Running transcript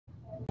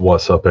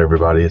What's up,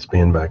 everybody? It's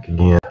Ben back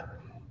again,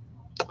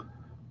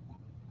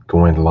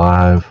 going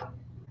live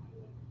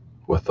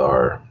with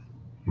our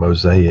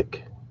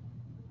Mosaic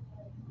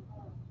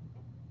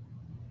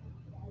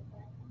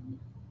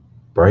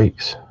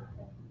breaks.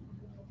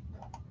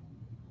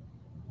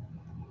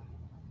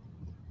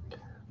 I'm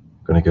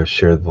going to go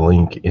share the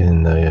link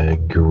in the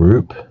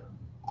group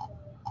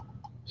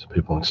so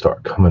people can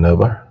start coming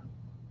over.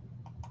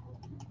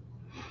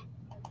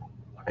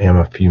 I am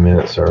a few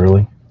minutes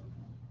early.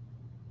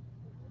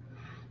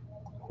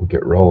 We'll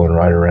get rolling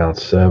right around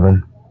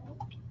 7.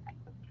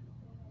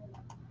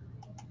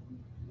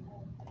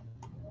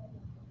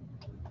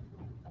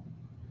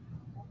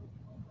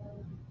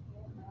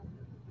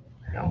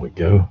 There we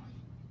go.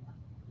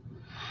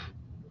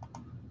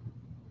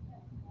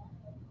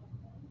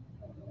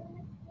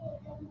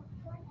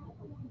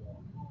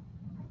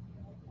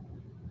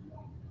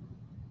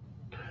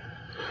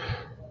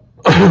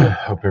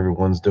 Hope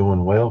everyone's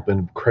doing well. Been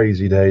a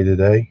crazy day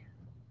today.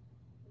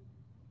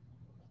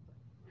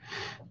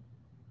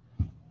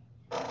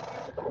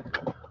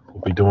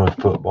 We'll be doing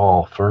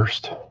football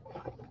first.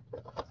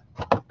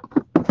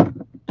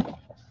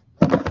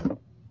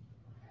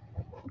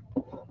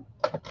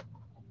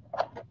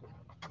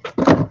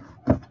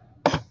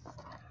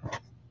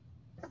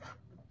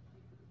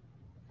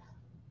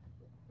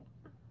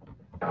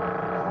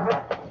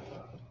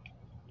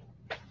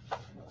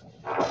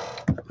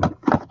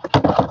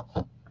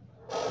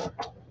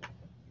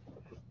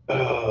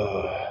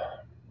 Uh,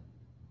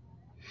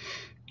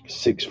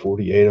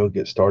 6:48. I'll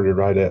get started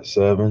right at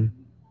 7.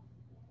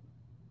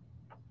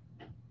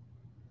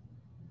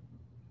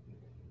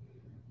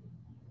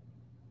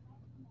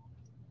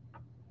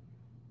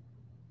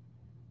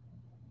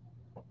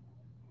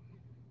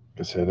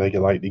 I said they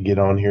like to get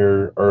on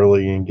here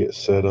early and get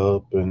set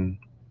up and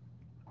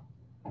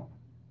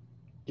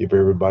give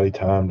everybody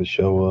time to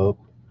show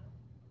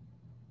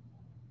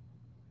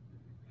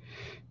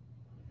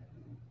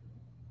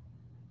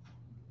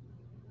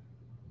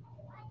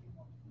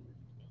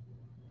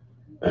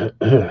up.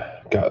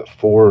 Got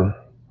 4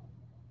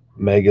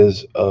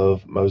 megas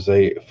of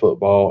Mosaic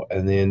football,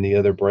 and then the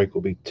other break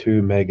will be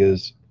 2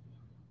 megas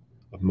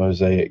of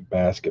Mosaic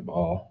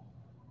basketball.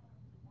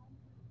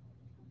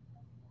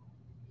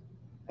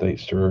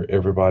 Thanks to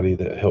everybody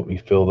that helped me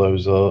fill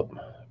those up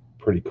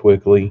pretty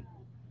quickly.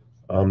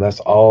 That's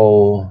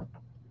all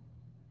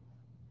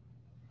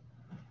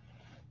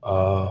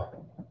the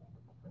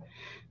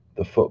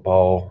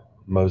football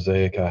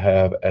Mosaic I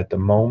have at the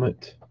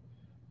moment.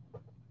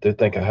 I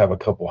think I have a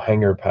couple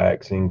hanger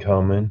packs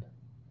incoming,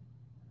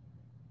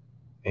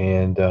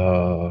 and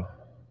I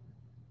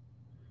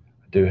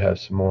do have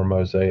some more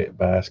Mosaic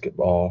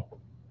basketball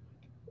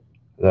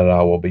that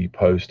I will be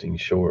posting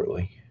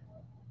shortly.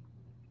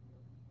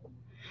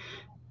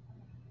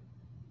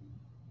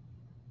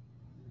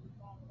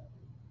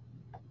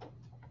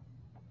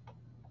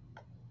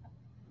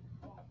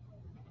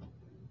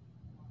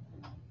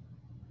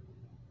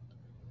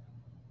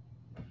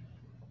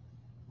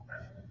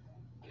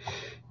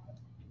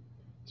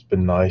 It's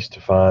been nice to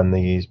find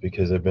these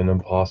because they've been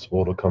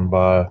impossible to come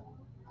by.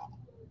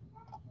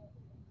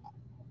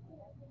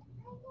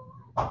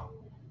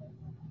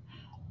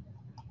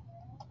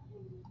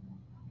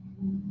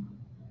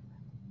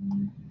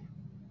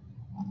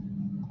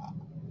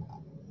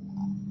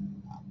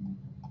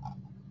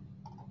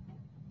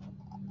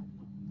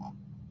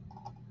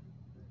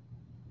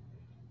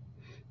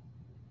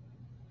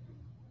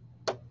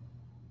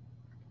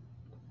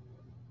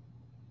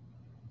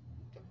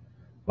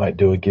 Might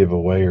do a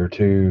giveaway or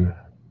two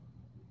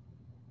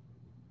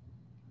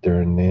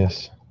during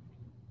this.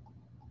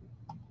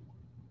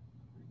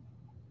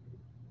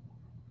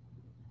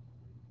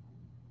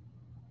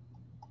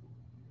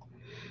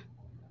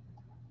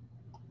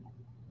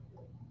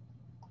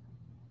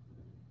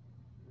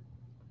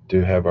 Do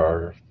have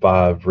our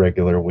 5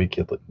 regular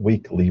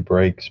weekly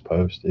breaks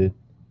posted,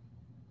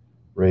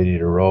 ready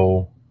to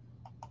roll.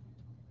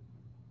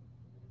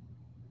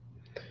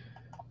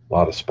 A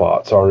lot of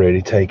spots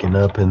already taken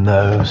up in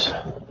those.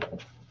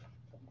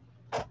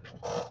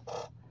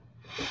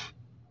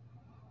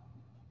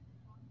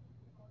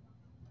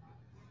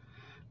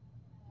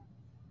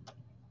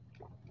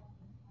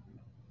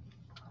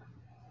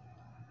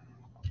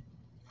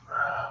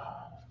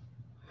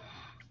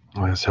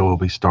 So we'll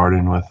be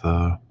starting with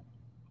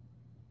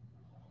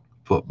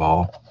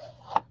football.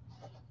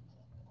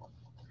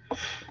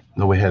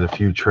 Know we had a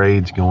few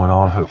trades going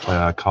on. Hopefully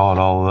I caught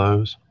all of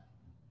those.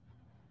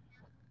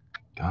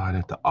 God,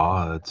 at the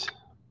odds.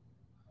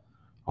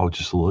 I'll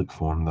just look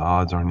for them. The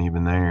odds aren't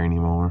even there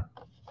anymore.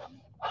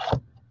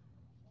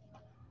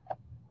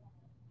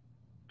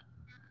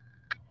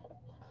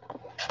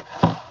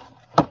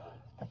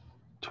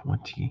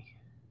 $20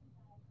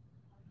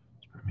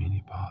 per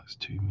mini box,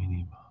 2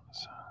 mini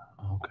box.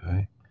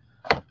 Okay.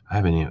 I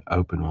haven't even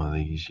opened one of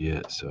these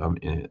yet, so I'm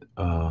in it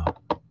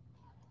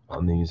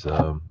on these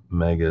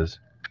megas.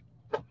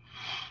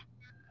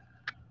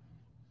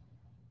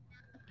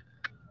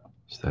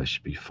 So that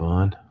should be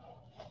fun.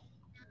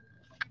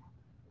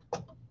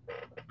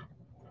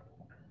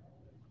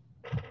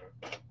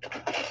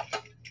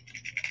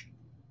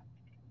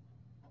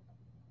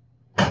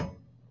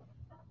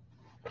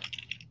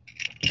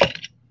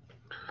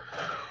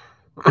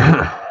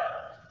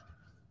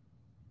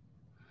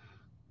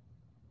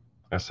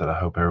 I said, I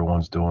hope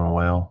everyone's doing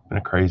well. Been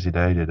a crazy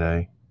day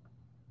today.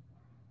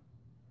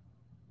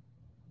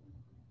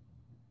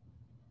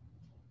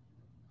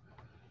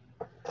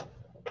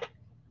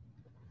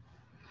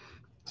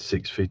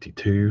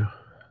 $6:52.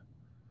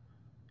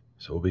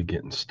 So we'll be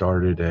getting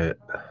started at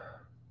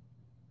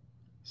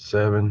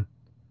 7.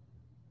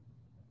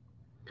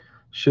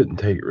 Shouldn't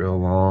take real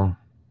long.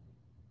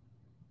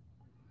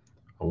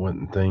 I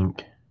wouldn't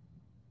think.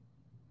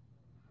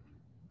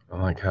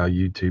 I like how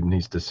YouTube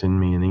needs to send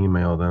me an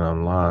email that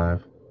I'm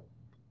live.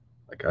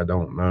 Like I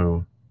don't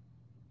know.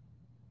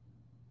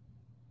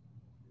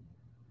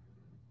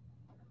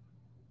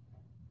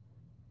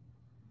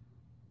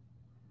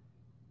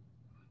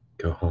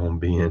 Go home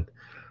being.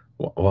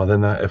 Well,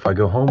 then if I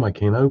go home, I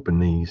can't open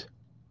these.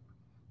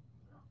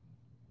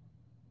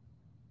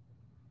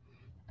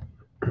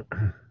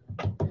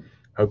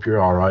 Hope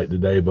you're all right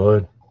today,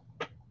 bud.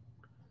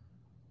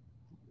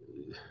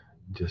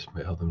 Just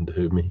mail them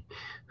to me.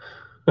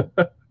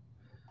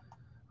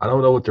 I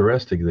don't know what the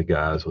rest of the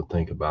guys would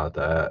think about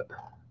that.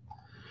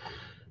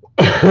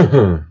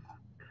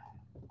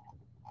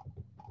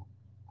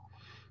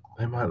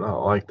 They might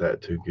not like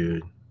that too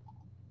good.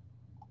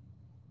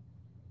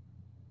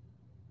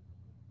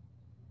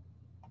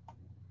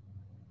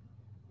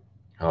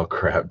 Oh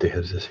crap,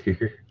 Debs is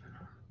here.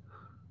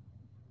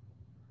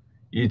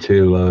 You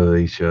two love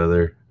each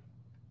other.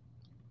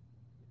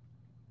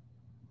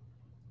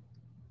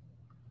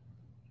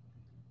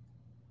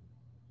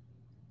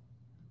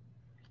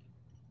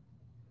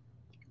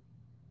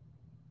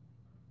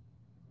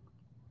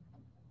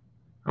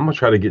 I'm gonna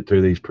try to get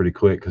through these pretty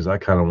quick because I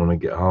kind of want to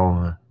get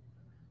home and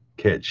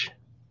catch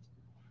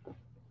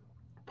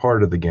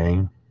part of the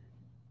game.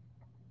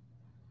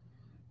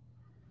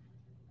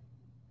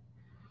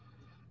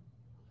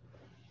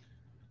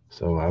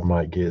 So I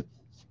might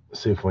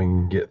see if we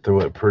can get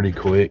through it pretty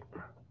quick.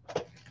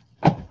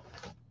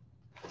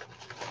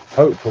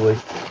 Hopefully.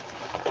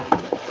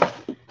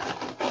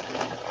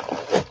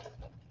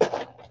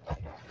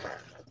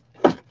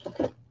 I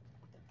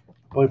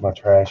believe my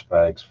trash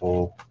bag's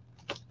full.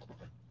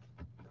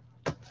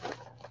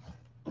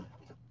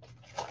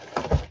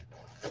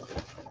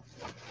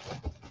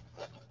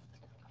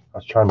 I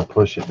was trying to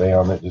push it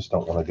down. It just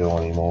don't want to go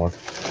anymore.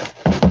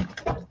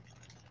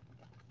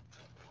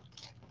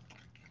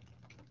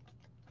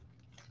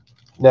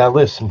 Now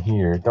listen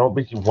here. Don't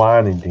be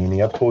whining,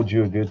 Deanie. I pulled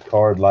you a good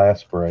card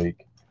last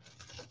break.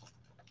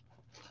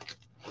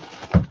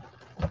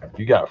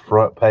 You got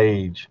front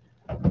page.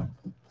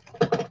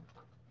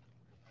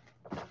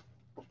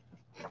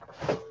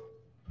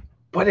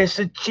 But it's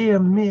a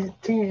gym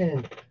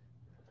mid-10.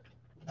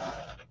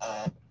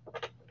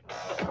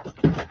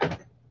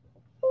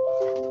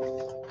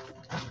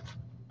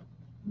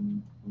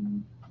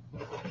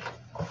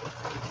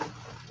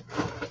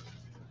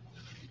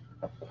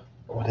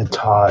 What did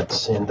Todd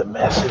send a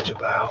message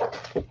about?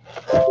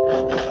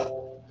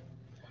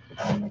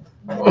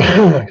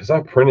 Because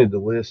I printed the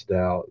list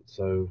out,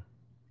 so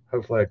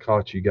hopefully I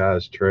caught you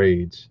guys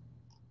trades.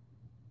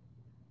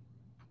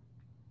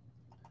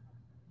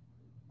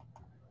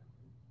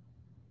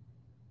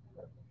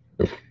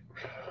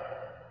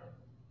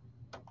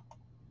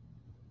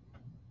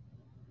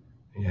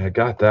 Yeah, I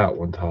got that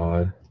one,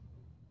 Todd.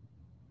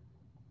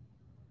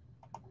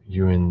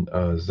 You and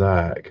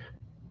Zach.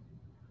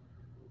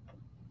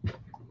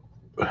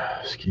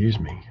 Excuse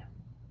me.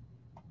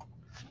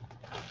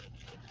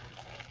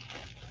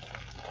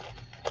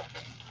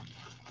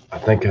 I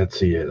think I'd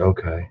see it.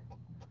 Okay.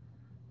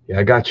 Yeah,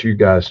 I got you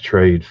guys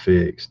trade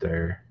fixed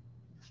there.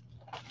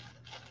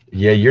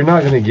 Yeah, you're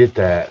not going to get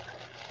that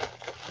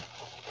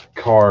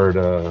card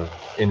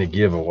in a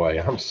giveaway.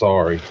 I'm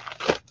sorry.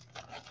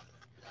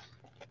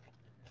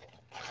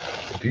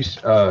 If you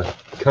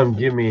come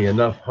give me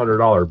enough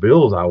 $100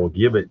 bills, I will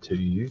give it to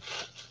you.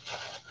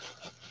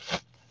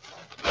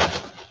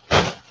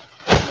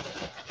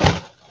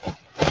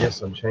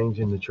 Yes, I'm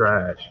changing the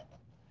trash.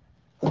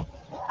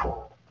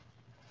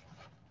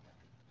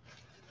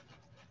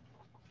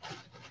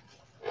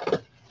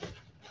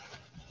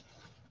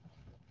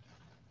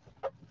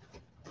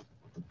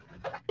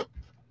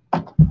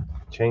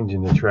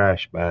 Changing the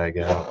trash bag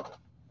out.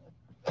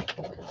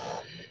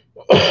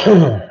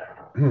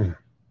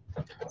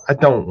 I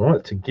don't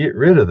want to get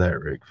rid of that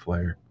Ric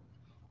Flair.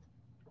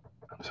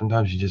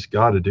 Sometimes you just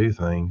got to do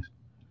things.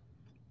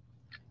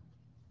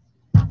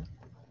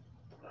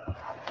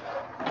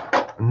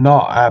 I'm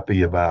not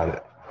happy about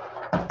it.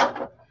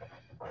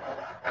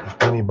 If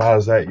Penny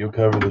buys that, you'll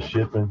cover the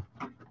shipping.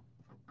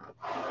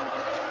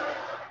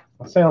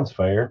 That sounds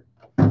fair.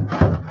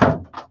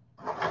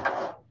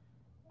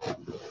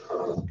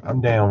 I'm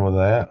down with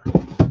that.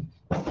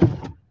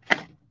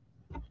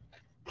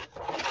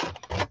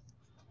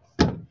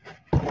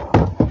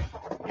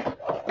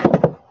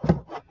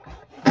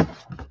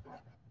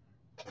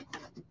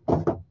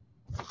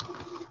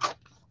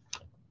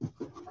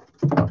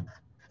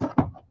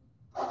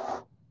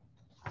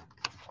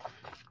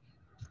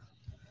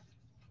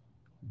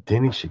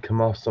 Denny should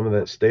come off some of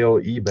that stale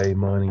eBay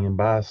money and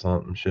buy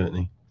something, shouldn't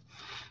he?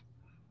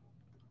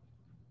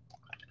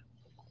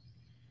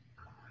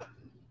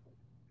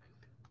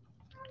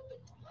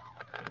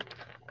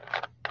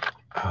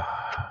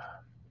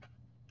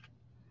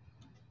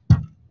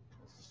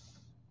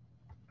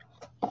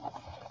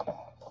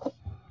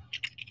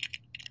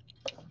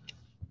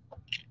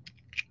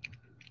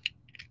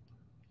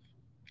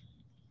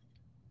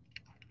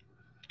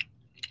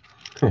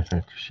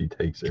 After she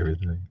takes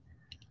everything.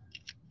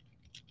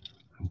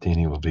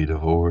 Denny will be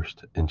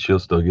divorced, and she'll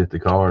still get the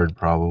card,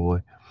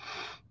 probably.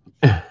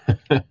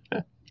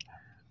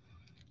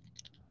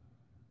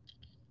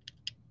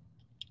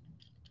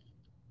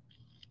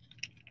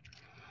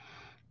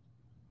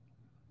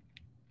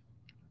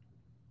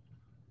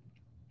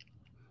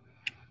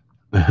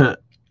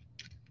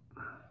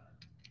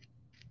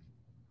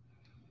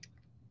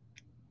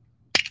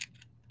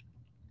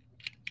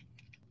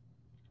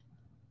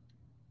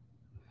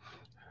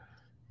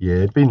 Yeah,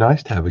 it'd be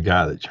nice to have a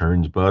guy that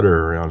churns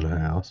butter around the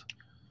house.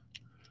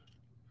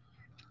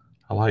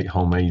 I like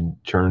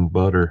homemade churned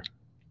butter.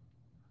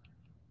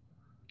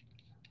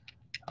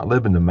 I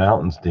live in the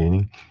mountains,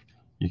 Denny.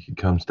 You could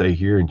come stay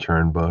here and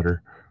churn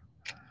butter.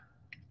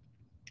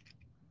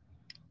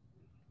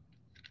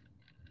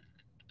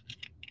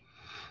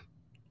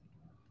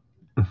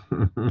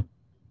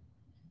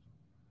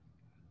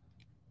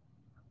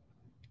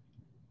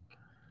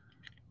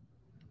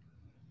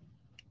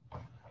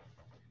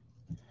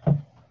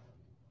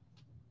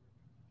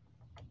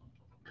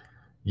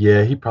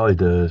 Yeah, he probably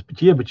does.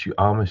 But yeah, but you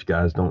Amish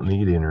guys don't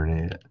need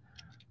internet.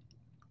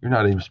 You're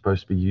not even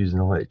supposed to be using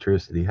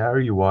electricity. How are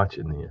you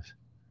watching this?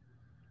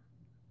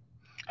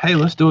 Hey,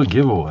 let's do a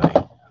giveaway.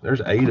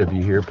 There's 8 of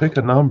you here. Pick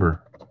a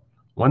number.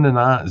 1 to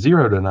 9,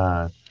 0 to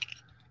 9.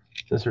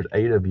 Since there's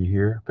 8 of you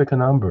here, pick a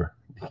number.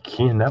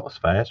 Ken, that was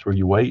fast. Were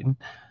you waiting?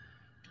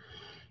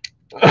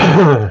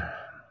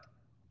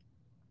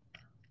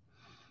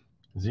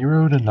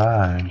 0 to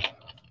 9.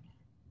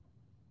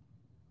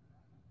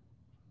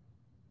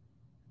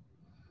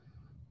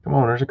 Come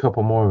on, there's a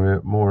couple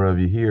more of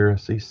you here. I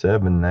see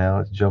 7 now.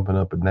 It's jumping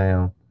up and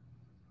down.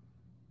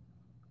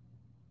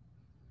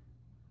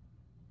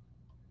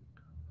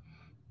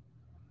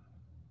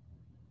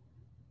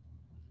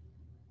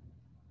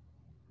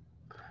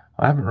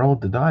 I haven't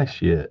rolled the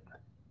dice yet.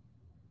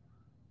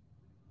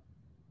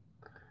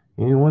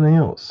 Anyone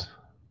else?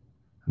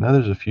 I know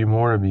there's a few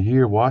more of you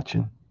here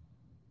watching.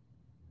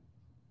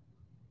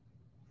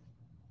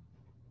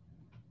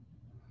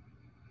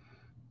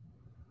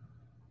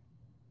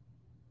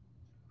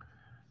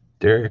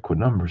 Derek with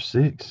number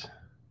 6.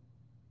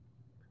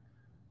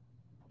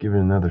 Give it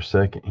another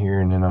second here,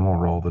 and then I'm going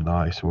to roll the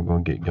dice, and we're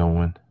going to get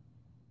going.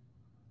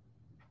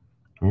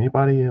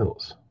 Anybody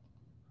else?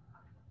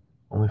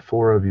 Only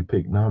 4 of you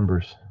pick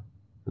numbers.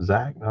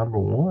 Zach, number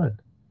 1.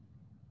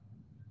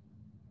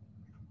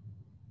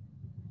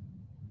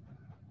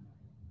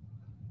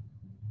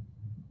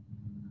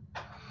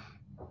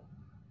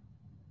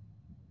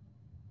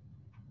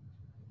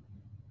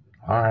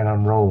 All right,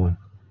 I'm rolling.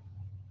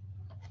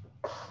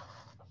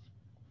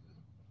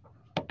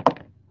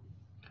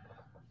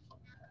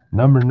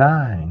 Number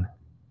 9,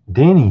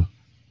 Denny.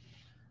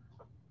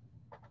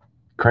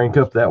 Crank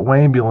up that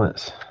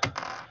wambulance.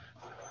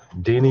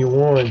 Denny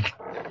won.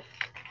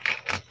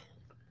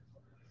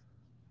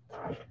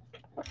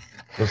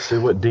 Let's see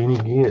what Denny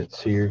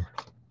gets here.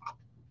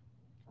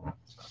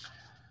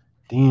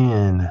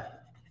 Den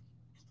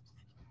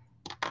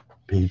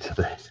beats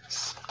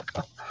this.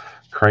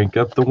 Crank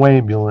up the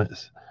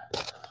wambulance.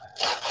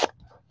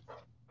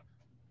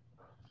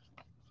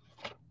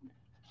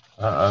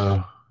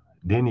 Uh-oh.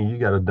 Denny, you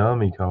got a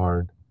dummy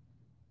card.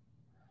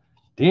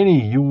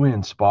 Denny, you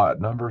win spot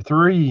number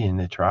 3 in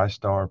the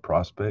TriStar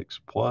Prospects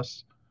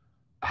Plus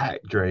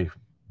pack draft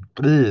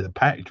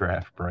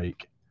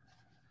break.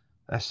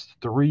 That's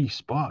 3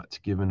 spots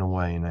given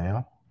away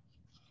now.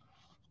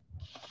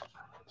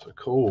 So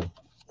cool.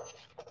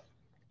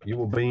 You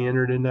will be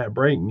entered in that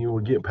break, and you will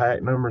get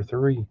pack number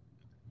 3.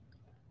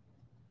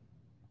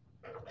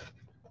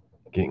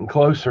 Getting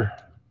closer.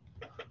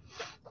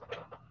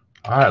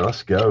 All right,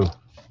 let's go.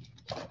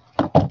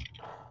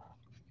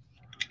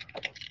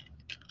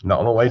 The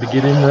only way to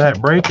get into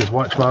that break is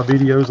watch my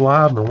videos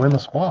live and win a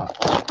spot.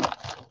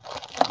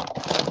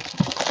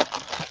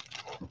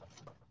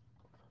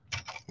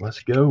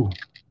 Let's go.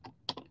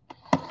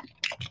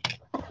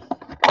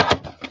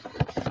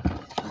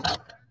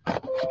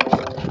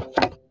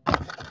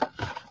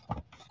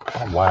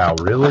 Oh, wow,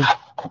 really?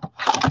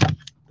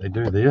 They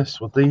do this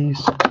with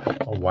these?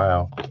 Oh,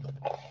 wow.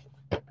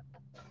 I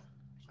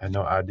had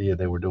no idea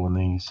they were doing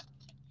these.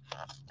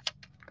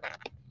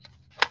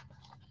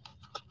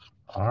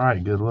 All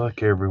right, good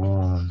luck,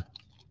 everyone.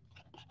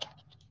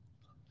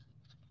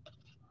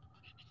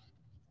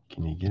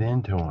 Can you get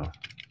into them?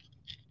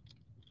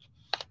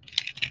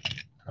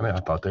 I mean, I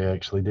thought they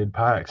actually did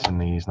packs in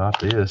these, not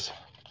this.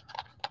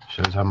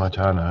 Shows how much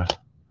I know.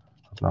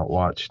 I've not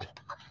watched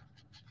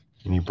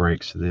any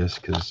breaks of this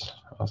because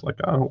I was like,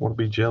 I don't want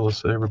to be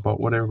jealous of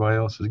what everybody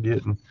else is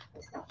getting.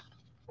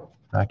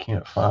 I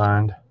can't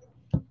find.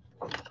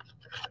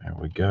 There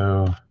we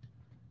go.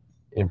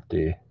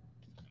 Empty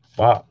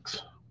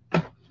box.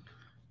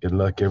 Good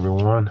luck,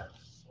 everyone.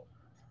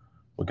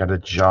 We got a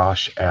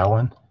Josh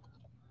Allen.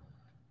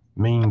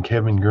 Mean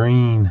Kevin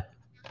Green.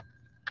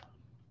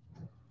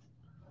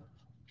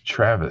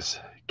 Travis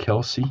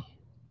Kelce.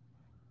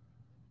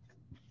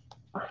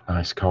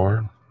 Nice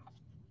card.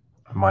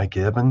 Mike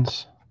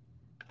Evans.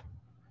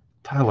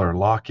 Tyler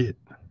Lockett.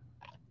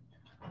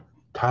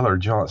 Tyler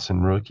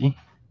Johnson, rookie.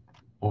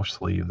 We'll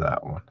sleeve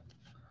that one.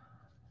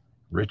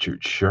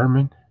 Richard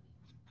Sherman.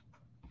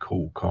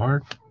 Cool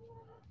card.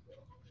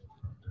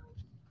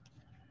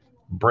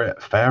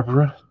 Brett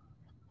Favre.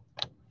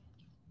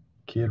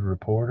 Kid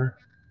reporter.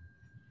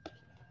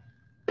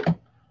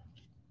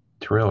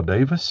 Terrell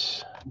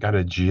Davis. Got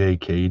a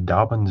J.K.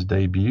 Dobbins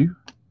debut.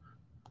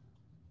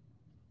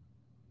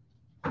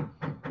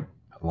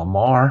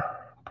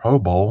 Lamar. Pro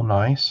Bowl.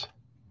 Nice.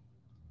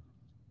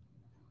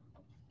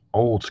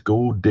 Old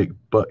school. Dick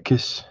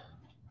Butkus.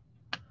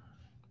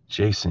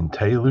 Jason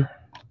Taylor.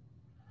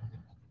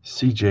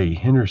 C.J.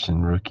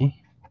 Henderson,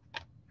 rookie.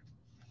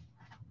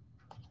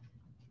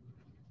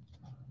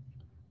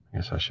 I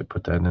guess I should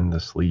put that in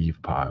the sleeve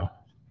pile.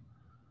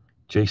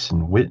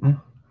 Jason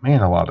Witten.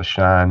 Man, a lot of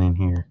shine in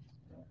here.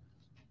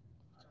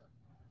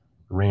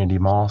 Randy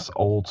Moss,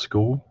 old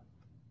school.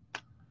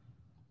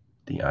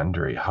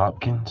 DeAndre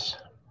Hopkins.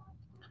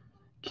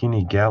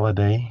 Kenny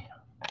Galladay,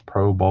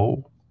 Pro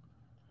Bowl.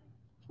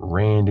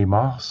 Randy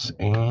Moss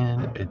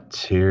and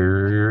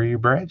Terry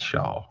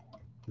Bradshaw.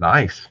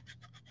 Nice.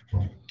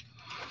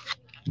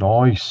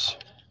 Nice.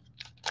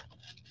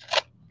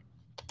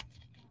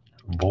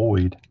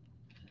 Boyd.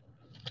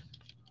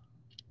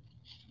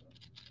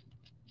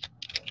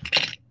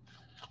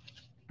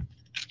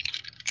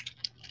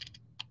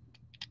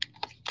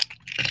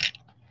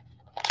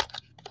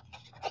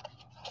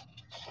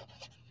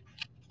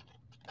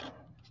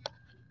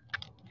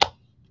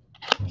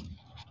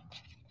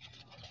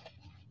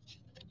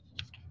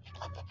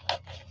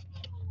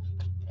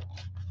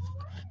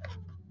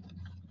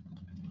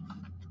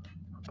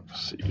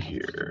 Let's see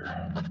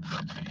here.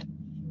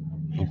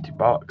 Empty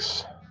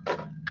box.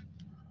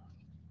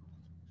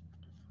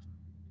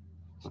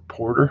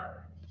 Porter.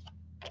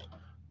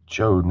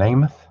 Joe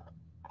Namath.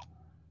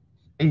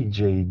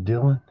 A.J.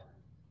 Dillon.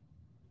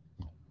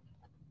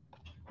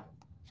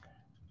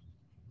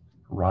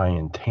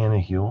 Ryan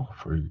Tannehill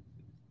for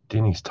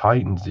Denny's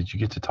Titans. Did you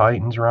get the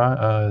Titans,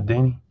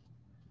 Denny?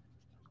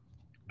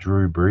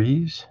 Drew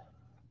Brees.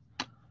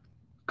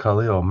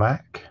 Khalil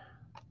Mack.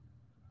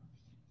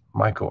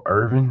 Michael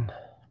Irvin.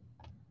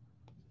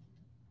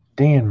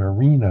 Dan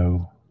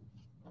Marino.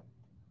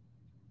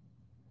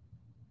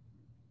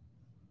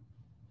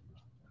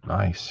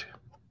 Nice.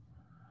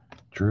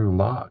 Drew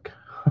Lock.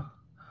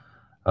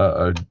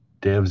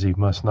 Devsy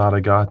must not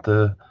have got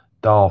the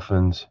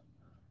Dolphins.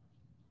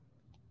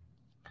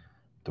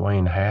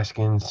 Dwayne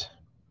Haskins.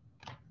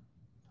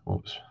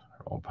 Oops.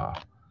 Wrong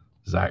pile.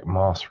 Zach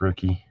Moss,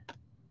 rookie.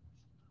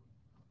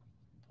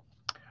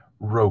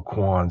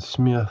 Roquan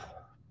Smith.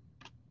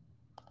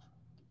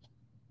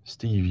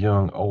 Steve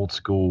Young, old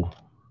school.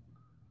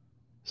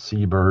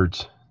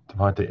 Seabirds.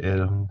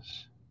 Devontae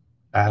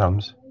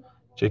Adams.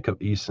 Jacob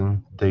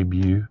Eason,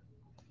 debut.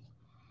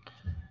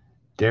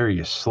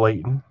 Darius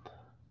Slayton.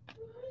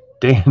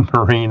 Dan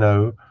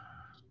Marino,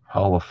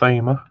 Hall of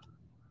Famer.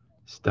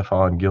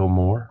 Stephon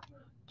Gilmore.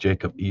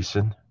 Jacob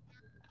Eason.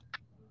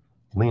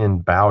 Lynn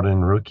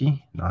Bowden,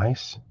 rookie.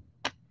 Nice.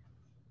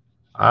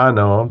 I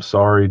know, I'm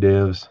sorry,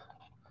 Devs.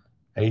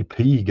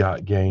 AP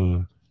got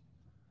game.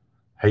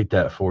 Hate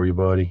that for you,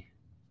 buddy.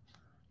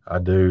 I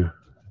do.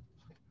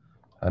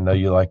 I know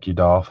you like your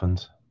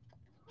Dolphins.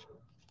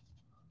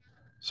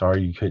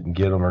 Sorry you couldn't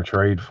get them or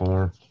trade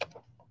for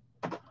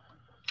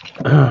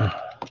them.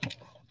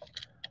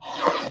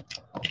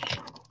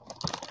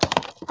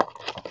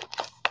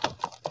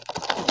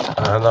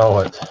 I know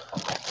it.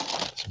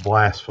 It's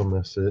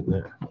blasphemous, isn't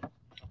it?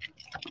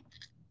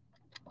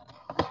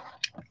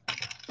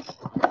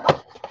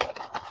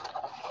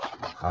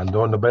 I'm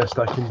doing the best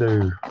I can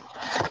do.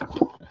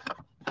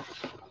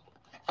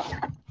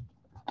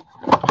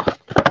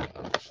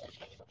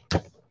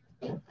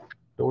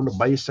 Doing the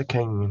best I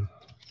can.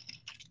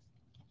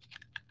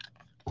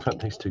 Got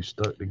these two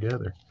stuck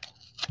together.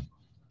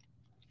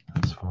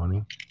 That's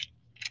funny.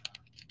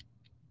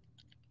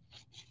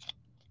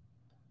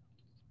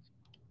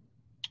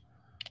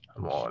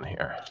 Come on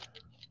here.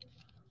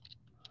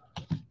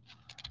 I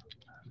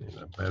need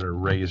a better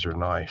razor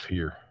knife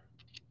here.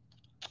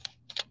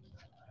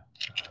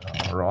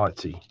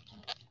 Alrighty.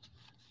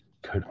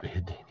 Go to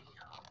bed, Danny.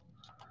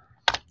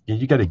 Yeah,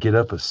 you got to get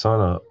up at sun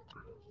up.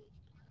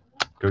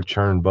 Go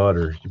churn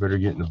butter. You better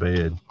get into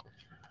bed.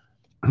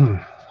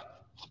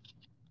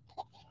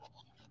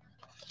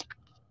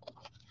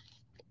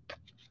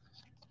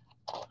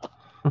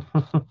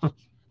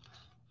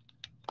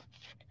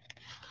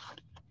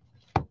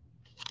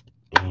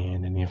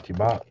 And an empty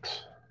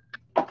box.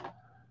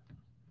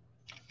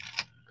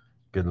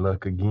 Good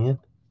luck again.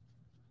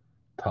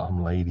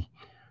 Tom Lady.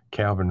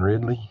 Calvin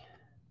Ridley.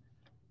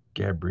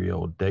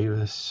 Gabrielle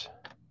Davis.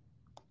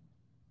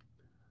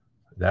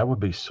 That would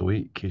be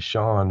sweet.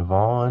 Keyshawn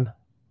Vaughn,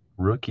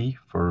 rookie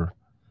for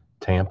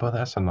Tampa.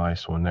 That's a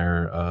nice one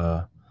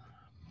there.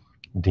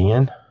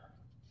 Den.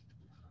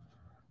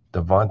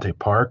 Devontae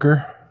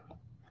Parker.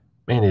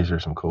 Man, these are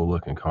some cool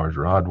looking cards.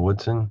 Rod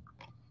Woodson.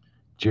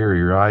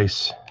 Jerry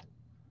Rice.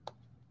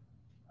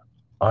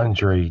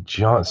 Andre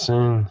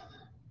Johnson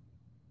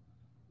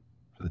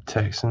for the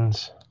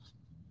Texans.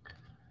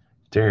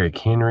 Derrick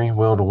Henry,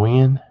 will to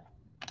win.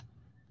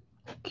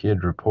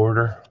 Kid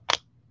reporter.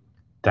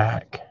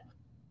 Dak.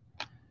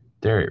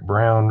 Derek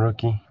Brown,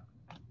 rookie.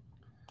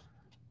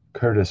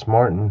 Curtis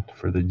Martin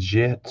for the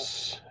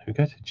Jets. Who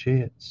got the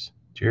Jets?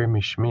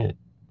 Jeremy Schmidt.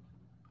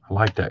 I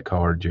like that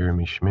card,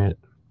 Jeremy Schmidt.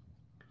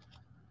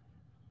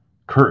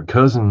 Kirk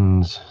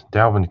Cousins,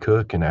 Dalvin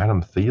Cook, and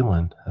Adam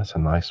Thielen. That's a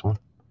nice one.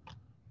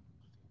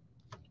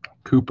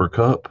 Cooper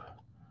Kupp.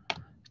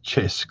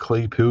 Chase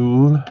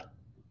Claypool.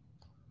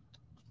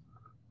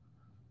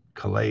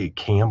 Calais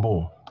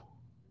Campbell.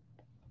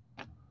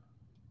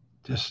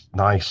 Just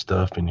nice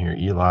stuff in here.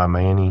 Eli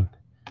Manning.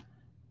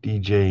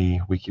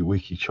 DJ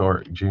Wiki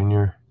Chart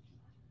Jr.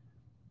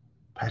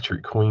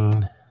 Patrick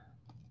Queen.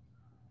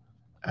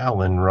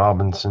 Allen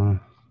Robinson.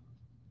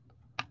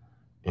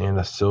 And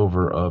a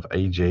silver of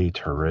AJ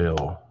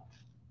Terrell.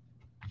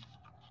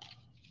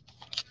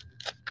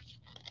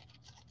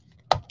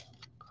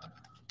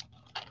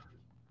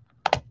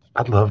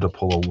 I'd love to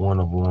pull a 1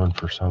 of 1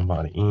 for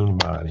somebody,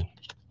 anybody.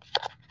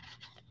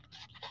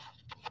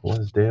 What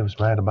is Dev's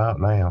mad about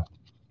now?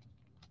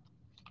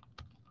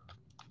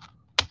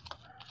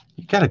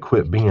 You gotta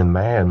quit being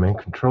mad, man.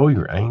 Control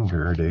your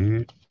anger,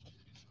 dude.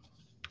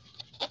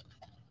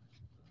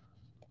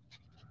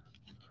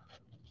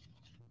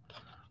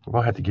 We're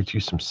gonna have to get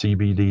you some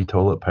CBD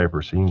toilet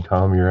paper so you can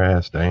calm your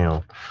ass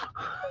down.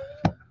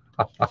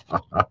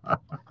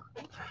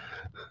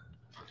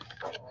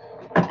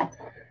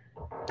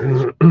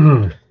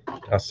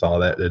 I saw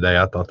that today.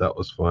 I thought that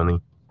was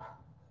funny.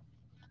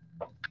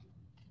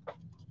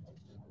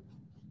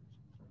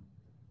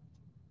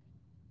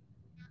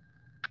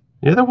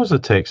 Yeah, there was a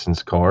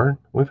Texans card.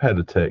 We've had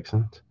a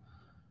Texans.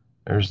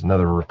 There's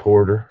another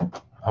reporter.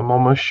 I'm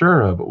almost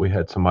sure of it. We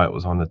had somebody that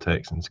was on the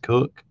Texans.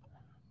 Cook.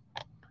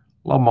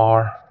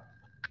 Lamar.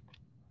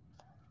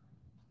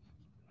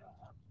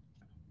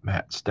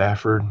 Matt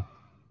Stafford.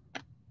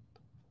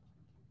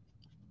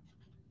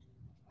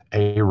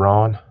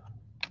 Aaron.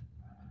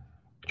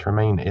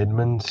 Tremaine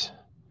Edmonds.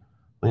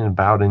 Lynn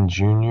Bowden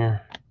Jr.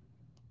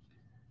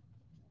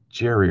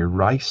 Jerry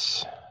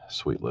Rice.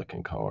 Sweet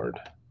looking card.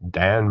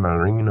 Dan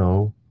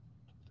Marino.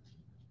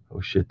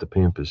 Oh shit, the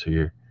pimp is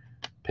here.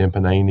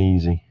 Pimping ain't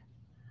easy.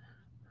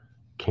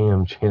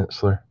 Cam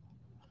Chancellor.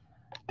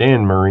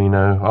 Dan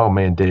Marino. Oh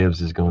man,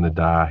 Devs is going to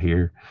die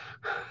here.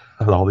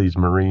 All these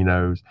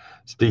Marinos.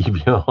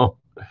 Steve Young.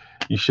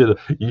 You should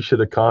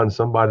have conned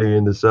somebody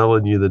into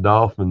selling you the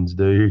Dolphins,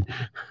 dude.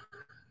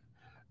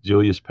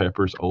 Julius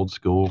Peppers, old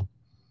school.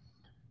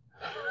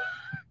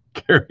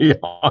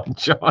 Kerryon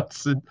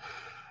Johnson.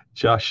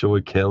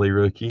 Joshua Kelly,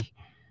 rookie.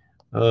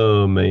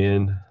 Oh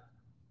man.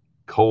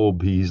 Cole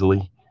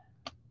Beasley.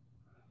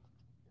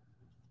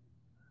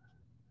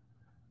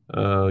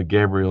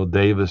 Gabriel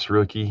Davis,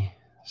 rookie.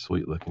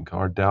 Sweet looking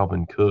card.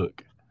 Dalvin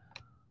Cook.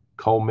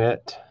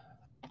 Colmet.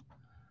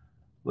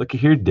 Looky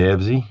here,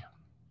 Devsy.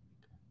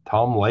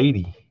 Tom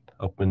Lady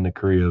up in the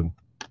crib.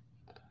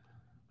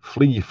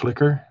 Flea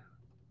Flicker.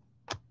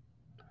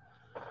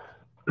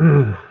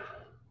 I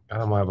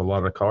don't have a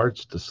lot of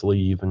cards to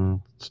sleeve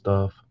and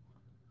stuff.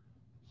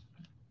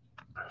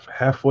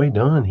 Halfway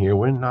done here.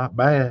 We're not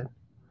bad.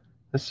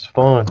 This is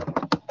fun.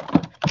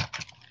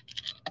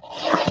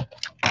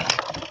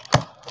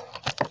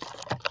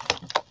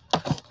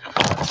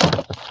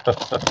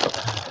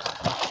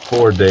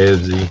 Poor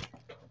Devsy.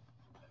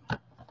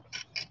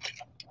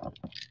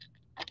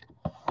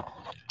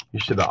 You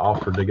should have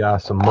offered the guy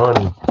some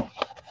money.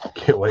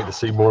 Can't wait to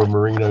see more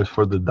Marinos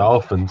for the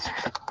Dolphins.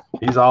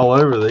 He's all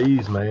over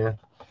these, man.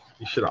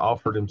 You should have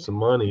offered him some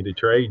money to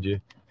trade you.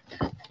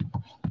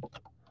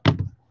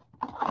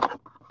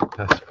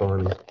 That's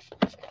funny.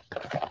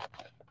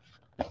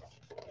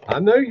 I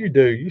know you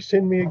do. You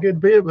send me a good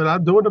bit, but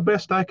I'm doing the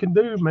best I can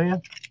do,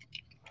 man.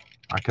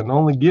 I can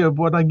only give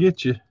what I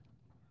get you.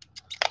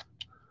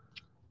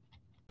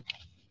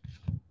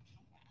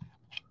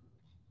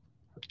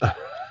 I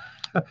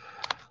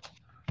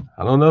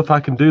don't know if I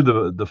can do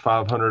the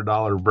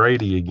 $500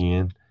 Brady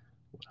again.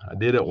 I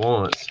did it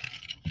once.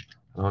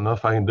 I don't know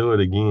if I can do it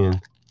again.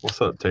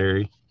 What's up,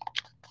 Terry?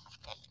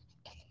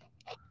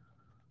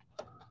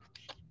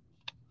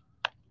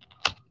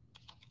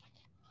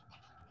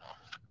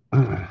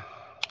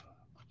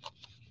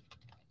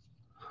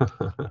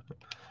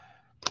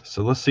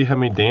 So let's see how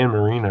many Dan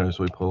Marinos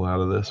we pull out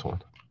of this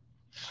one.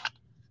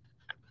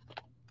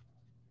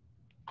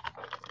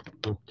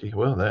 Okay,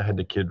 well, that had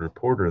the kid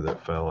reporter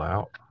that fell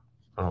out.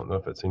 I don't know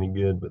if it's any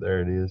good, but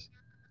there it is.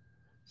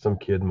 Some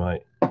kid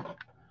might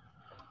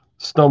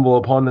stumble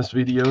upon this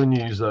video and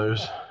use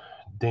those.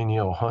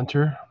 Danielle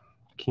Hunter,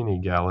 Kenny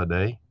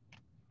Galladay,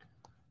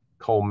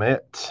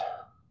 Colmet,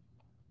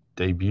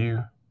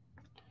 debut,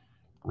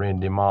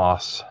 Randy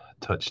Moss,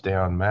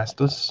 touchdown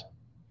Masters,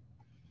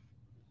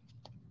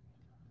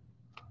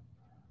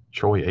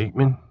 Troy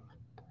Aikman,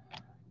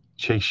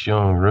 Chase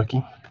Young,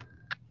 rookie,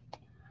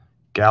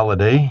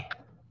 Galladay,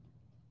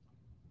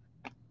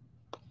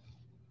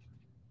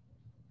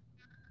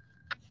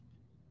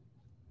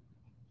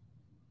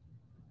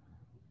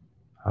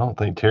 I don't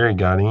think Terry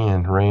got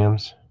in.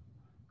 Rams.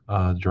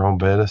 Jerome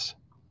Bettis,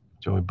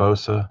 Joey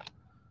Bosa,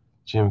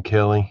 Jim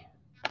Kelly,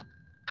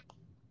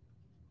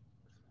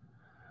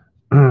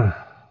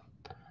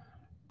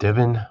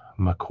 Devin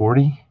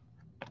McCourty,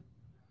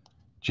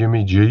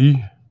 Jimmy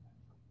G,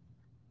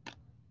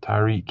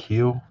 Tyreek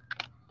Hill,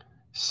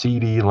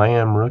 CeeDee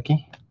Lamb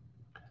rookie,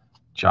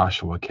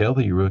 Joshua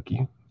Kelly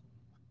rookie,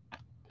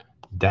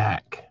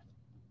 Dak,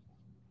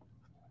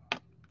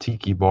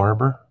 Tiki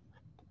Barber,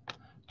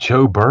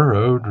 Joe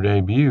Burrow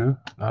debut,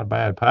 not a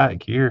bad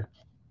pack here,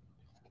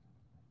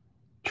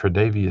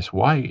 Tre'Davious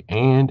White,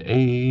 and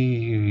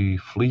a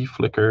Flea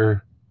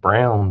Flicker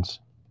Browns.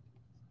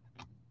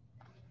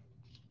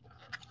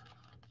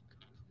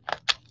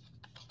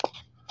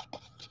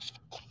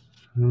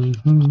 I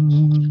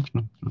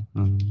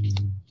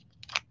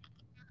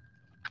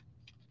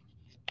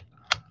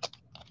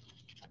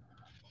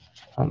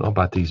don't know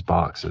about these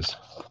boxes.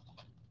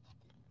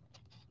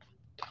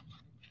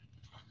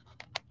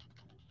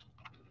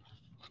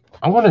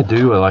 I want to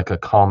do like a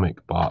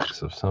comic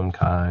box of some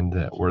kind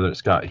that where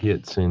it's got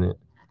hits in it.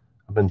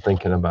 I've been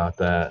thinking about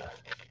that.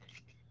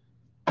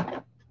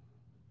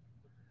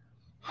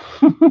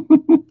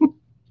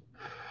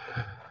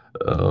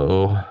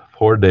 Oh,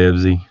 poor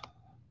Devsy.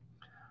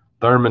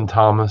 Thurman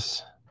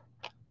Thomas,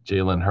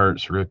 Jalen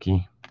Hurts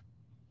rookie.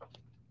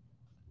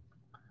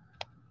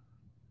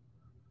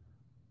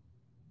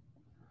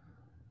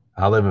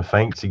 I live in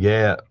Fancy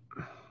Gap.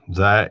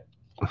 Zach.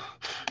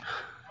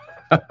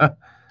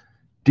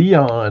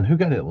 Dion, who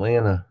got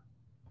Atlanta?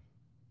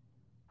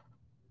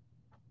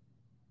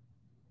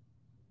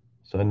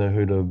 So I know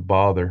who to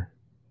bother.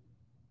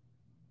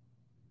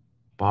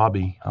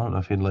 Bobby. I don't know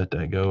if he'd let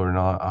that go or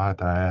not. I have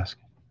to ask.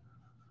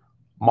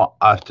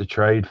 I have to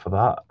trade for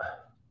that.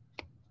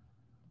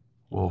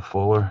 Will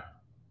Fuller.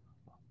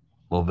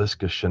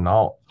 LaVisca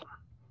Chenault.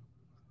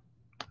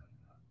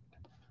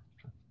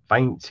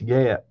 Fancy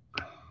Gap.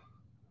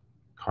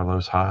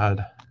 Carlos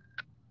Hyde.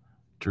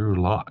 Drew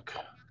Lock.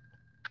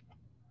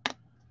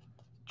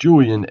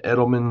 Julian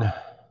Edelman.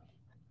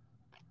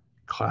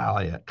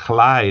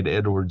 Clyde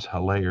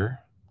Edwards-Helaire.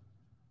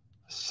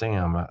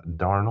 Sam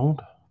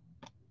Darnold.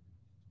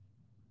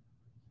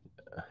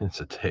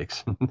 It's a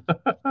Texan.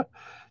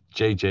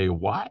 J.J.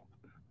 Watt.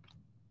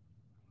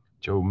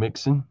 Joe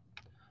Mixon.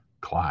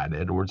 Clyde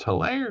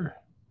Edwards-Helaire.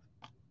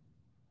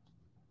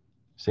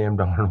 Sam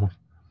Darnold.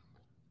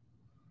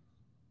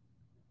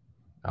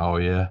 Oh,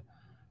 yeah.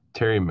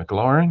 Terry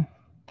McLaurin.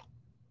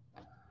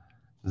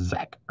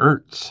 Zach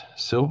Ertz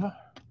Silva.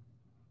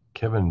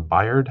 Kevin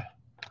Byard.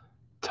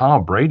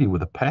 Tom Brady with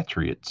the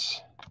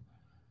Patriots.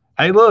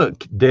 Hey, look,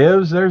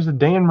 Devs, there's a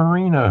Dan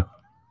Marino.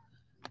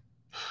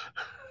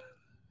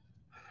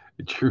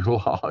 Drew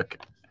Lock.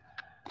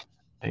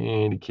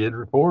 And a Kid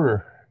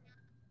Reporter.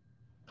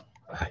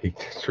 I hate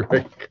this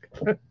trick.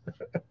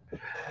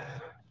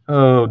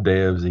 Oh,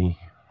 Devsy.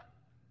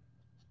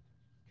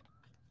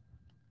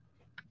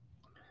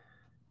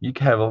 You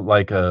could have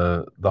like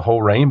the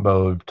whole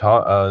rainbow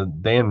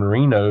of Dan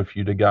Marino if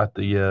you'd have got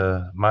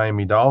the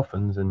Miami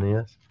Dolphins in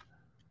this.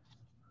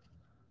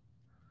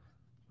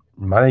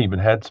 You might have even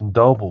had some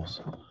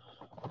doubles.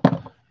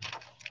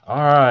 All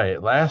right,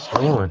 last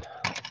one.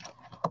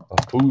 A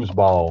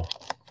foosball.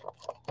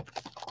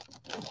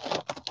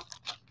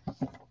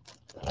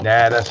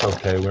 Nah, that's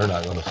okay. We're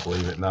not going to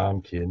sleeve it. No,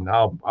 I'm kidding.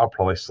 I'll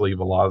probably sleeve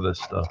a lot of this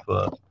stuff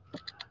up.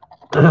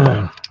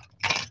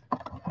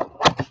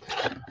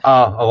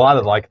 A lot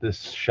of like this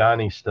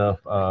shiny stuff.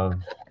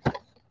 I'll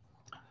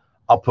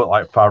put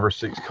like 5 or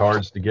 6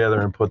 cards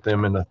together and put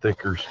them in a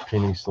thicker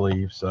penny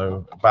sleeve.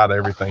 So about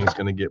everything's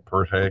going to get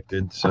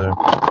protected. So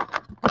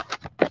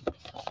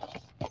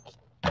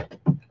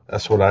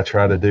that's what I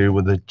try to do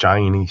with the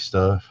shiny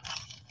stuff.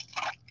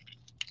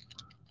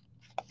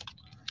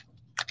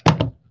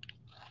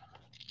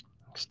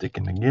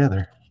 Sticking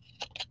together.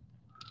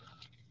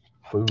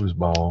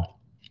 Foosball.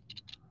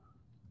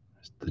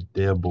 It's the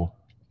devil.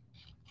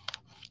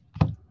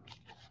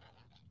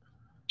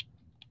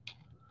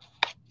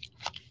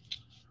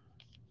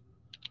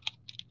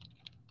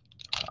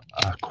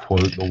 I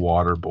quote the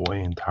water boy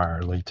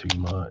entirely too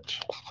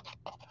much.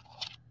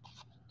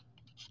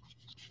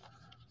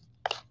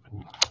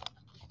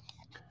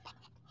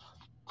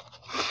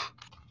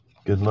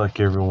 Good luck,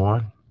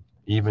 everyone.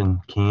 Even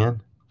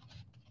Ken.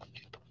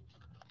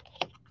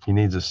 He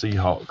needs a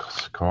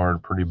Seahawks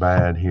card pretty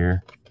bad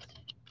here.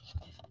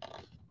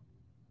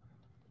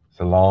 It's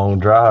a long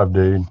drive,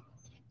 dude.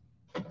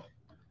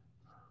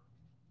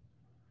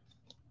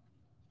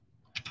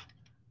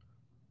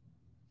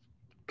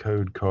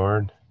 Code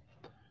card.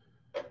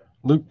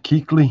 Luke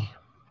Kuechly.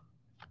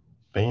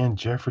 Van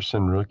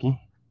Jefferson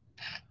rookie.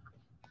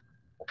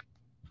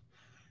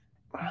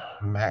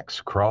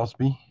 Max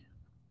Crosby.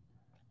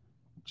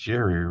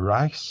 Jerry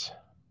Rice.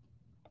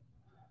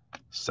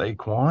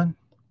 Saquon.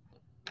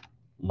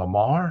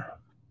 Lamar.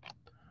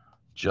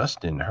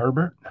 Justin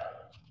Herbert.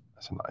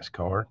 That's a nice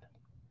card.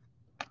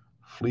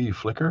 Flea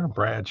Flicker.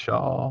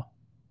 Bradshaw.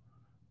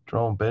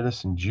 Jerome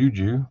Bettis and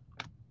Juju.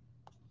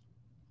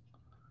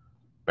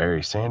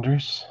 Barry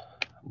Sanders.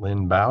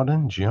 Lynn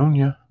Bowden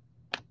Jr.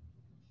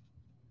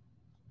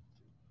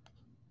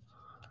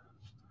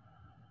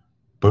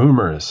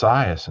 Boomer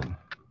Esiason,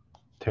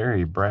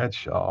 Terry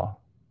Bradshaw,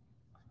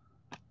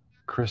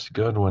 Chris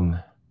Goodwin.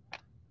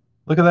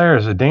 Look at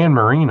there's a Dan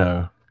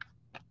Marino.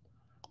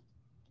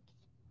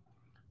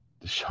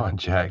 Deshaun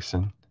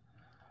Jackson.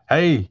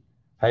 Hey,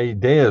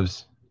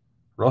 Devs.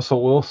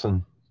 Russell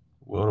Wilson.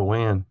 Will to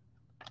win.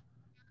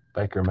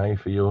 Baker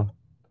Mayfield.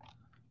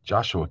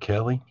 Joshua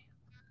Kelly.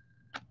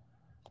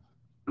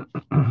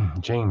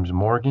 James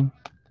Morgan.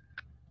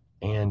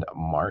 And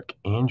Mark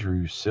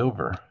Andrew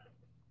Silver.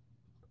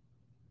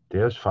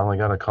 Devs finally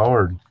got a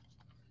card.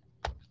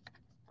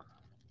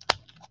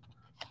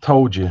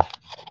 Told you.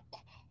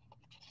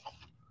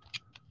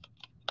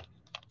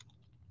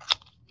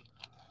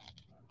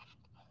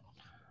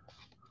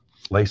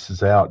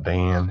 Laces out,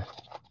 Dan.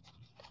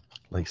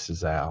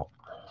 Laces out.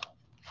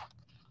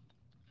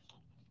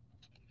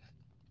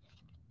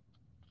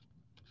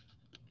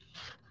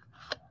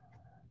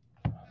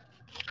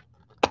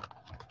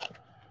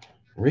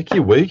 Ricky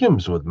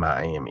Williams with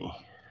Miami.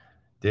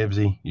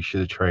 Devsy, you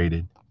should have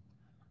traded.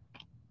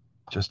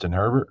 Justin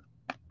Herbert.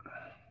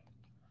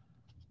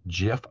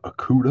 Jeff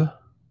Okuda.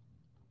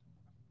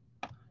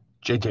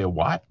 J.J.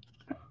 Watt.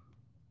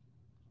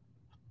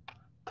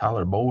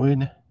 Tyler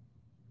Boyd.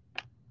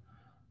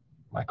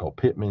 Michael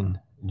Pittman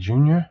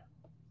Jr.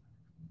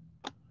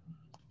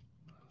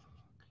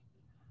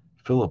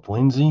 Philip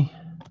Lindsay.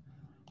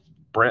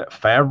 Brett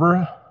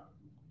Favre.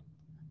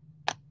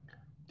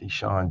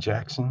 Deshaun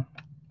Jackson.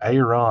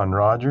 Aaron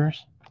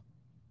Rodgers.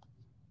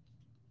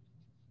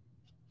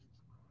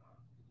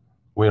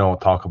 We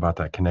don't talk about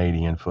that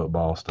Canadian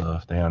football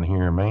stuff down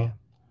here, man.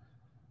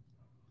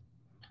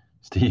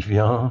 Steve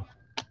Young.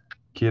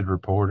 Kid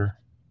Reporter.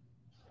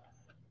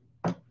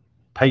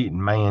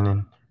 Peyton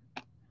Manning.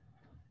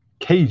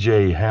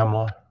 KJ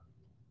Hamler.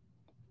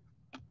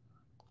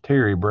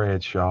 Terry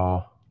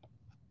Bradshaw.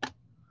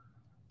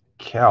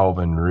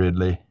 Calvin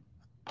Ridley.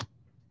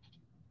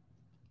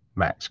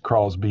 Max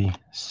Crosby.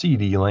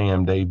 CeeDee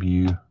Lamb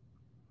debut.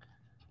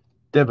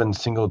 Devin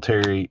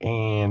Singletary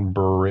and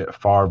Brett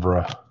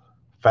Favre.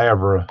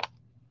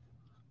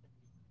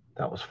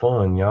 That was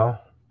fun, y'all. A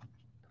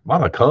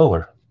lot of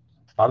color.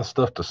 A lot of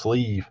stuff to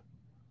sleeve.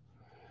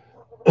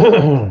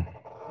 Let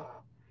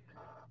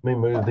me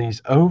move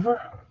these over.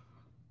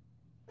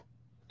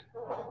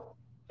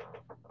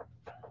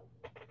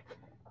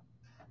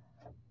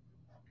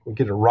 We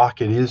get a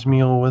Rocket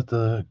Ismail with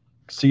the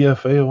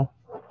CFL.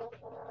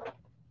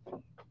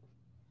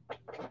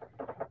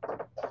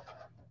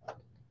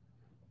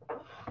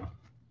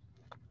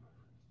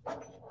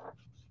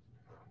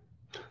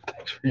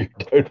 Thanks for your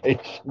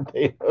donation,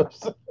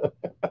 Danos.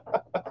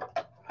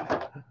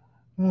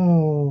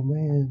 Oh,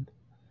 man.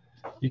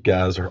 You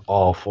guys are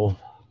awful.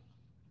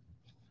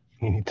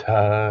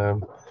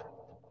 Anytime.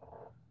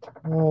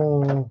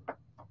 Oh.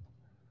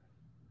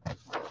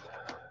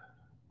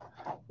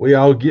 We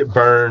all get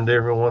burned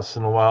every once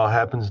in a while. It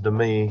happens to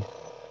me.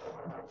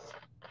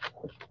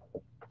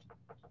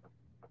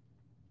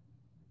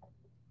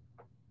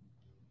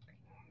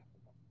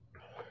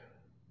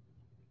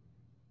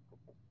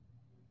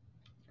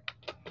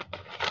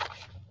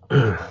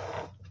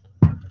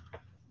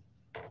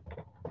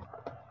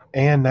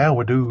 And now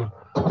we do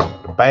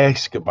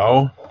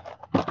basketball.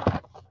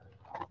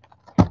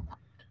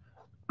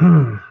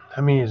 How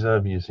many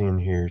of you in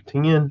here?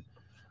 10?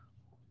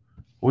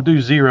 We'll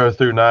do 0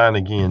 through 9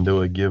 again,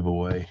 do a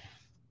giveaway.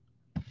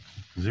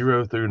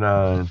 0 through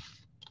 9.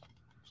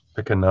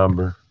 Pick a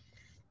number.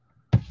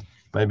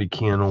 Maybe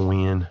Ken will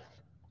win.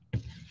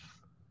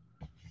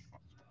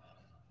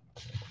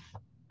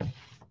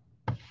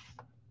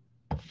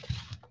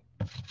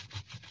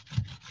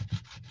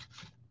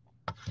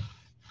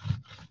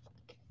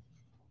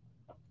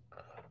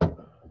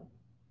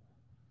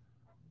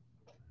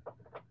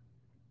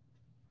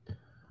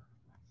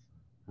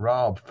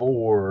 Rob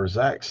 4,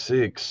 Zach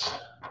 6.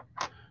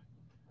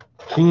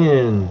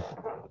 Ken,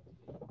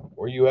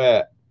 where you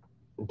at?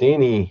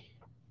 Denny.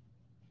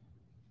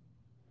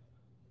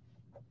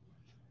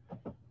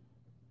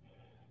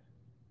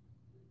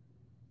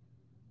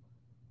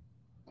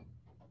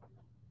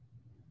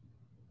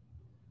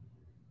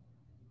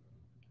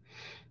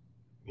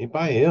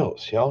 Anybody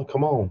else? Y'all,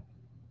 come on.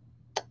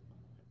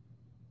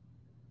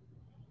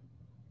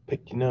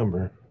 Pick your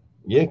number.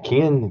 Yeah,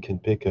 Ken can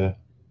pick a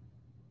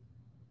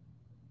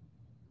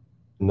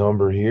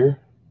number here.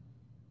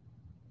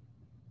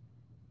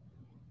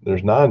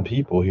 There's 9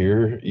 people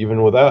here.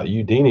 Even without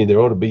you, Denny,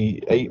 there ought to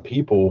be 8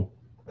 people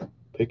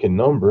picking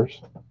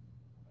numbers.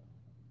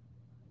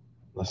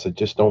 Unless they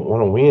just don't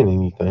want to win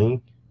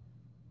anything.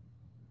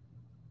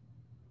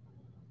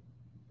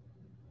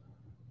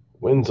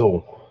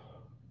 Wenzel.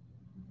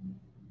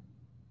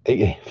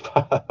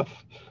 885.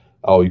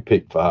 Oh, you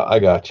picked 5. I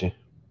got you.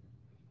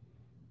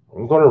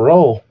 I'm going to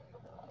roll.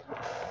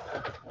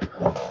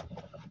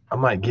 I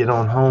might get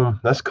on home.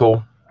 That's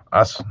cool.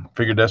 I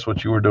figured that's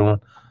what you were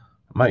doing.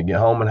 I might get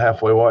home and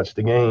halfway watch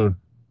the game.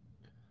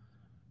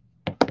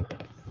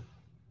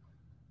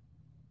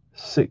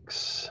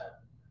 6.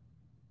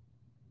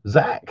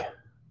 Zach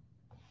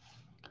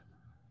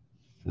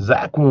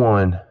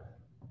 1.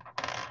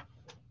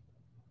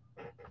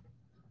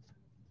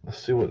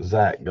 Let's see what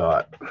Zach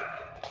got.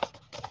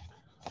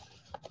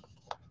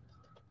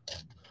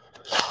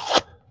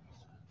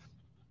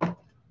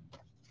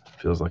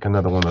 Feels like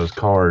another one of those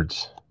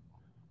cards.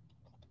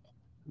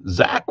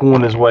 Zach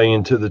won his way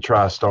into the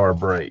TriStar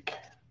break.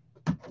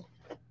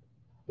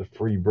 The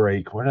free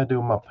break. What did I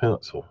do with my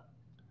pencil?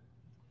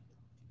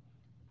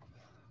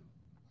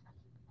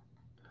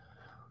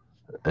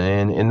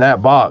 And in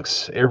that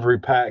box, every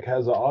pack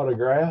has an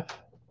autograph.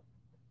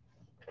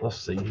 Let's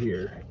see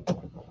here.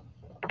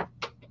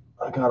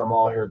 I got them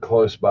all here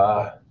close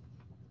by.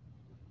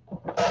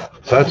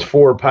 So that's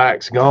 4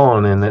 packs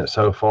gone in it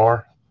so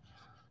far.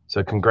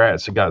 So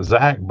congrats. I got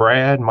Zach,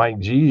 Brad, Mike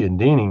G, and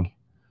Denny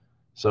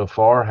so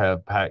far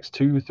have packs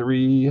 2,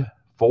 3,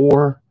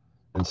 4,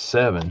 and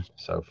 7.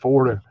 So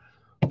 4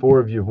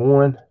 of you have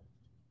won.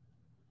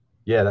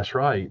 Yeah, that's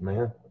right,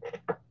 man.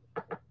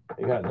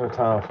 You got no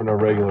time for no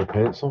regular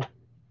pencil.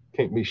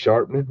 Can't be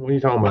sharpening. What are you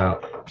talking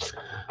about?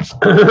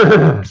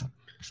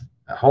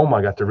 At home,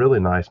 I got the really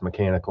nice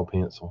mechanical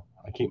pencil.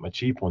 I keep my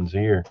cheap ones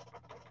here.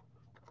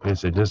 I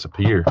guess they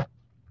disappear.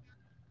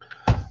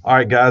 All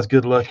right, guys.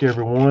 Good luck,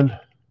 everyone.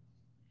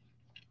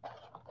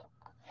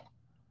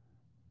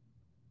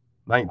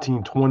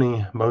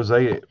 1920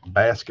 Mosaic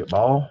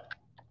basketball.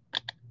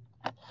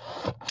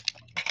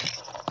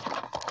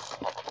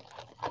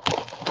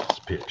 Let's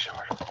pick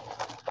sharp.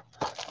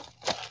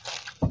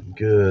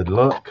 Good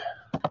luck.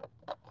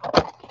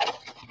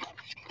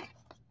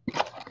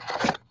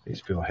 These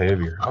feel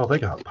heavier. Oh, they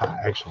got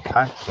actual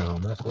packs on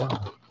them. That's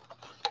why.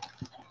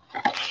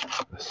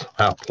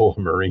 I'll pull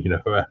Merino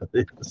out of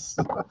this.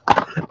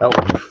 That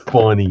would be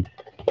funny.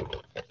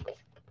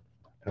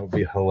 That would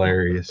be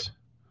hilarious.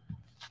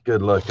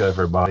 Good luck,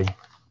 everybody.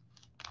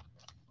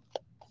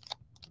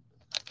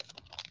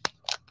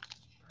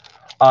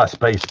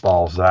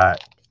 Spaceballs, Zach.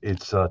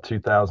 It's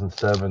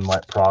 2007,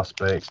 like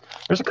prospects.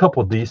 There's a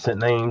couple decent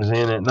names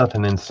in it.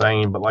 Nothing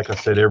insane, but like I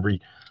said,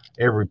 every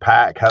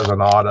pack has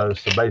an auto.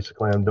 So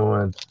basically, I'm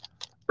doing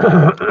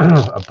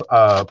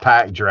a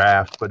pack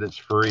draft, but it's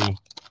free.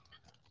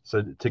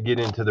 So to get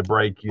into the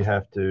break, you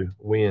have to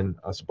win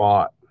a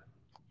spot.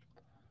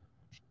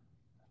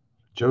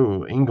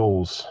 Joe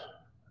Ingles,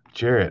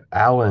 Jarrett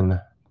Allen,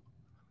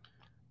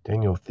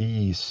 Daniel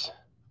Thies,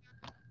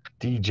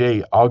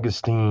 DJ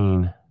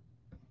Augustine,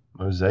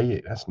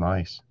 Mosaic. That's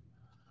nice.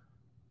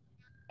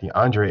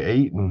 DeAndre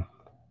Ayton,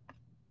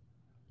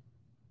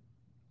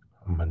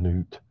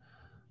 Minute,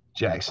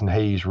 Jackson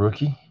Hayes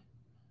rookie,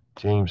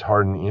 James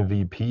Harden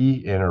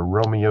MVP, and a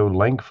Romeo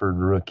Langford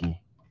rookie.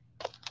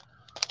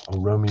 Oh,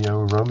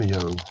 Romeo.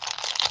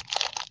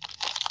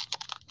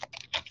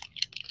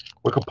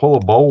 We could pull a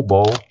bowl.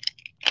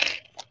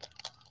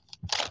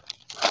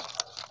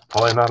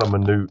 Probably not a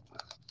Minute.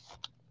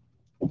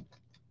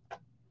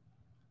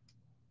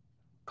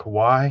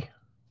 Kawhi,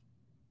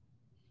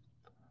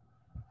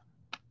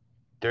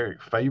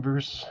 Derek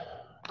Favors,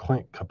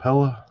 Clint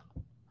Capella,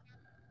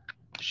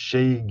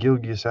 Shea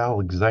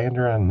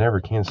Gilgeous-Alexander, I never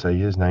can say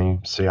his name.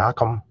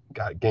 Siakam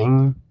got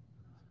game.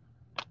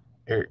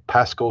 Eric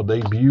Pascal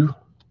debut.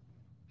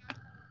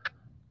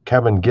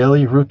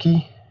 Kabengele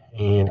rookie.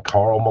 And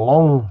Karl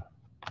Malone.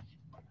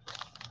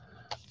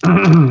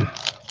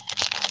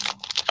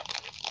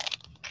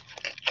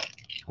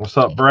 What's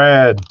up,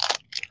 Brad?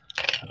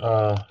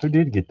 Who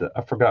did get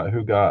I forgot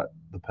who got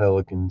the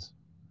Pelicans.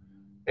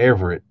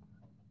 Everett.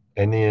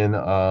 And then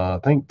I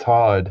think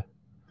Todd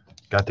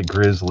got the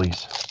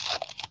Grizzlies.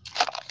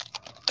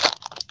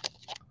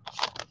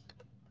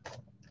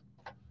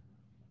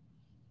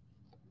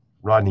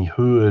 Rodney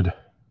Hood,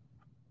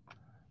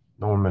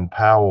 Norman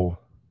Powell,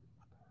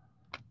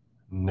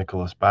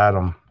 Nicholas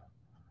Batum,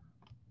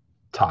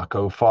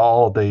 Taco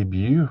Fall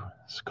debut.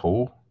 It's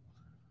cool.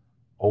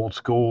 Old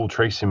school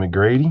Tracy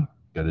McGrady.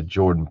 Got a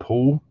Jordan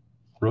Poole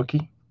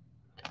rookie.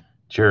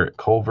 Jarrett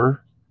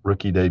Culver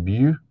rookie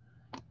debut.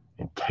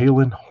 And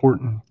Talen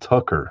Horton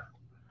Tucker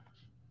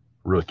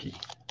rookie.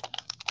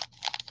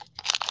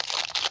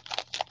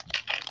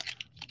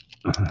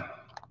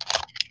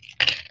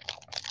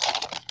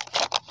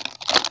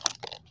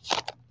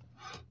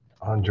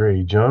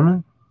 Andre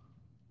Drummond,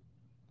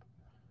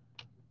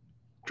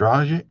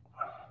 Dragic,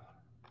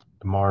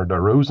 DeMar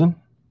DeRozan,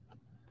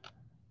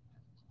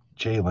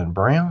 Jaylen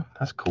Brown.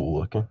 That's cool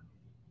looking.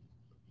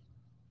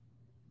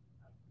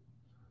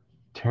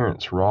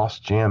 Terrence Ross,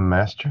 Jam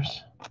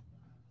Masters.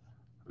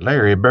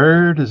 Larry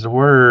Bird is the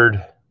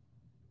word.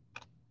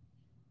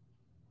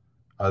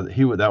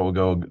 That would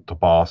go to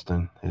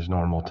Boston, his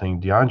normal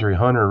team. DeAndre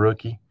Hunter,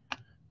 rookie,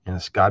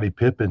 and Scottie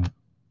Pippen,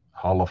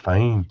 Hall of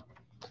Fame.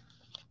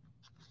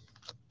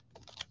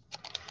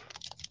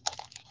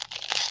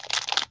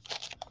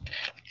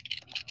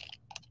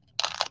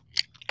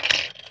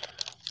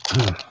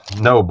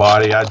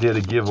 Nobody. I did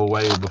a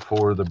giveaway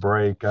before the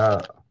break.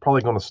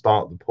 Probably going to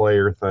stop the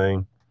player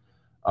thing,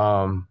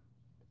 and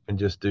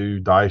just do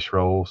dice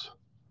rolls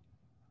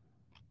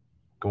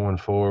going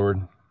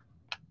forward.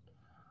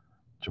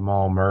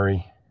 Jamal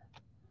Murray,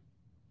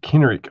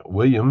 Kenrick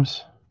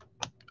Williams.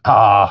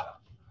 I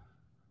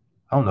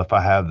don't know if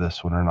I have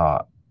this one or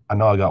not. I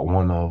know I got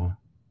one of them.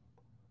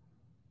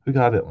 Who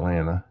got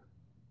Atlanta?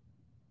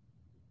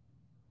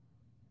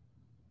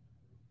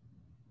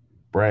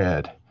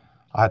 Brad.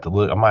 I have to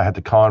look. I might have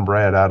to con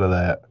Brad out of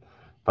that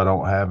if I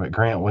don't have it.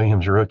 Grant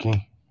Williams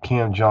rookie.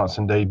 Cam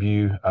Johnson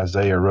debut.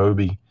 Isaiah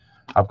Roby.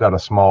 I've got a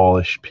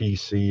smallish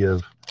PC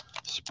of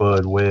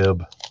Spud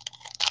Webb.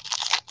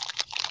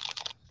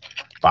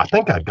 I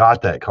think I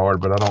got that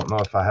card, but I don't know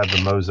if I have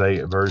the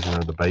Mosaic version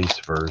or the base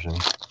version.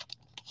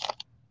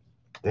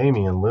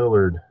 Damian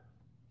Lillard.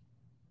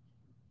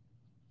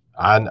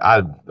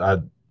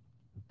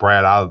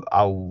 Brad,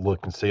 I'll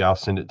look and see. I'll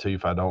send it to you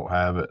if I don't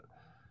have it.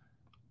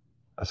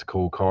 That's a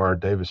cool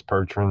card. Davis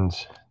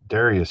Bertrands.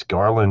 Darius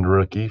Garland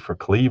rookie for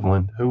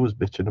Cleveland. Who was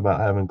bitching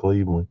about having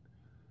Cleveland?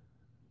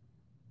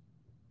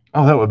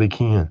 Oh, that would be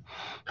Ken.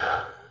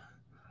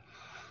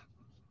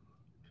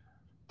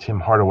 Tim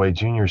Hardaway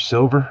Jr.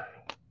 Silver.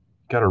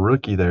 Got a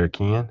rookie there,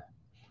 Ken.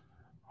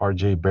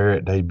 R.J.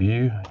 Barrett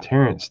debut.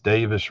 Terrence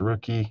Davis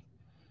rookie.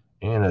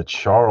 And a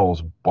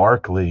Charles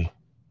Barkley.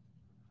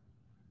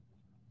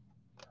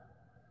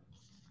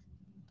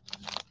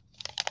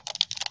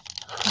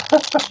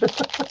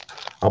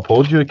 I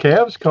pulled you a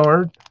Cavs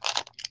card.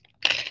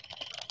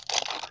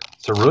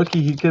 It's a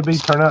rookie. He could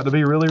turn out to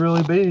be really,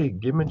 really big.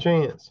 Give him a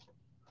chance.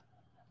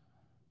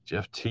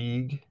 Jeff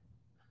Teague.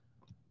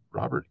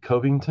 Robert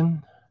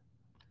Covington.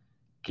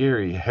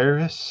 Gary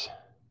Harris.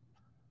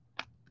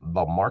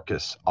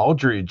 LaMarcus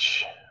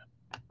Aldridge.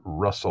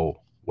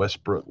 Russell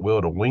Westbrook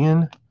will to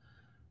win.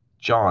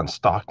 John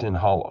Stockton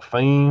Hall of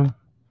Fame.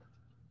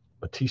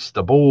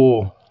 Batista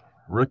Bull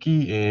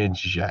rookie. And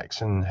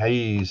Jackson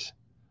Hayes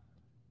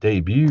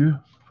debut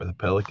for the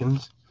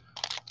Pelicans.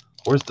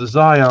 Where's the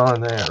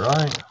Zion at,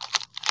 right?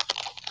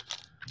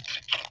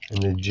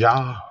 And the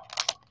Ja.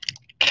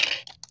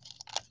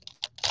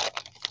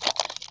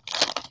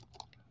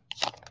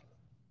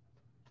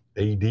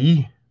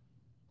 AD.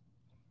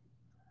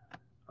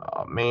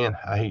 Oh, man,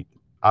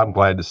 I'm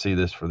glad to see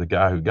this for the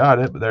guy who got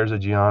it, but there's a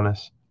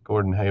Giannis.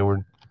 Gordon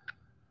Hayward.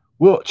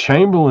 Wilt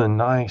Chamberlain,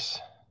 nice.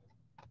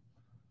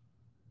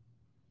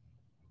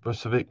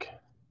 Vucevic.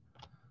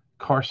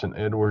 Carson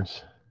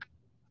Edwards.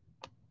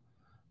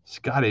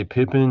 Scottie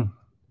Pippen.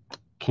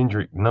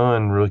 Kendrick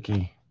Nunn,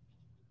 rookie.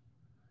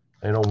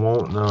 They don't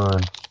want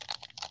none.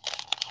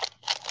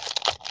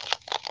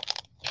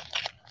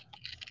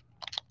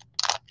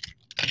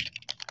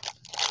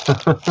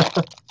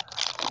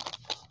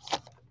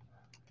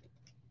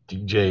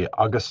 DJ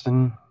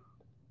Augustin.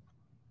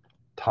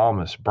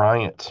 Thomas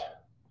Bryant.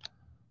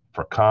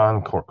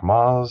 Furkan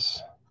Korkmaz.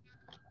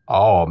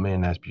 Oh,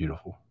 man, that's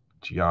beautiful.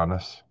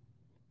 Giannis.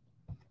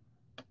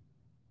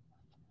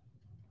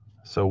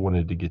 So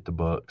wanted to get the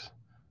Bucks.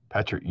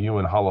 Patrick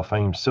Ewing, Hall of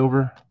Fame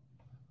silver.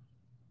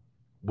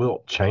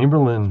 Wilt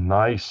Chamberlain,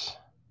 nice.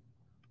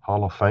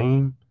 Hall of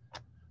Fame.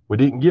 We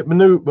didn't get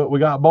Manute, but we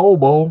got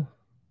Bowl.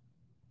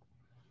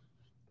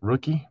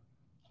 Rookie.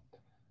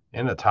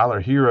 And a Tyler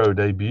Hero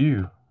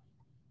debut.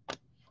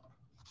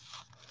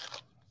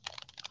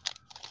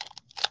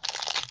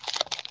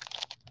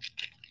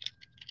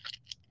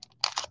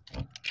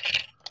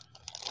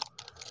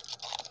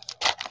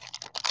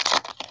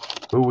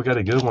 Ooh, we got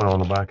a good one on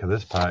the back of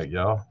this pack,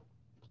 y'all.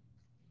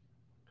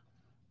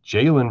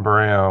 Jaylen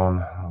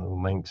Brown,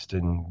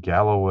 Langston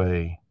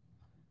Galloway,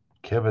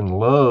 Kevin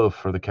Love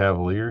for the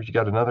Cavaliers. You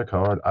got another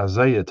card.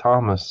 Isaiah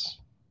Thomas,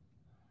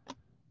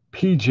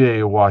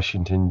 PJ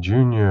Washington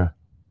Jr.,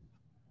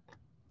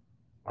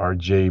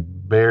 R.J.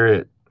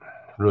 Barrett,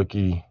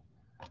 rookie,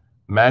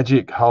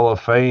 Magic Hall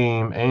of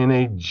Fame, and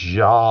a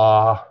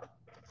Ja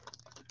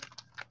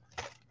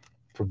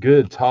for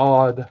good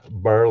Todd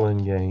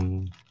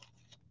Burlingame,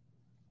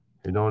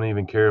 who don't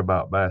even care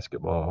about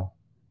basketball.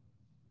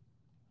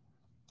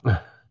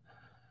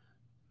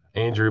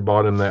 Andrew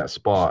bought him that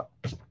spot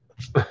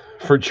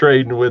for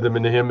trading with him,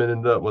 and him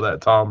ended up with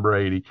that Tom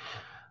Brady.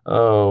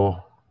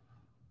 Oh,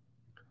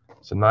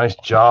 it's a nice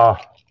Ja.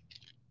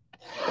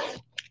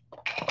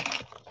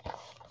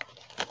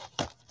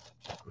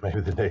 Maybe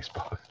the next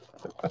box.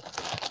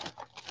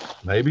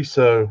 Maybe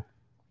so.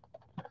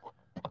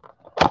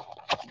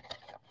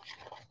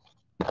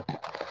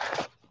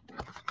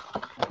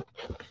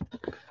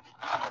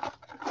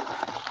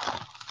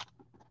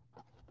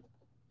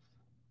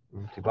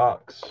 Empty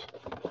box.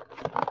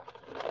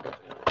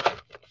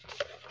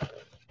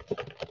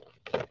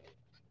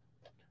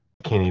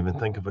 Can't even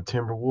think of a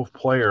Timberwolf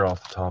player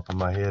off the top of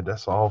my head.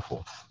 That's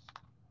awful.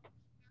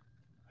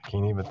 I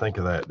can't even think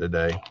of that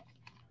today.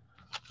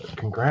 But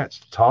congrats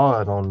to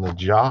Todd on the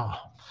Ja.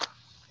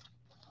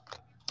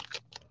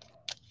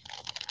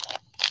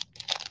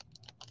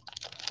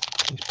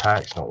 These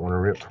packs don't want to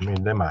rip for me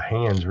today. My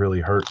hand's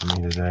really hurting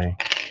me today.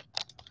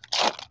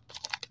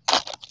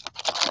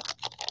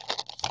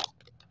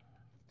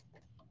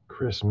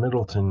 Chris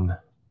Middleton.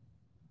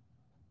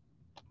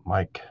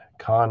 Mike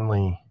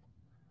Conley.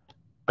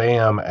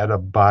 Bam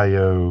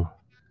Adebayo.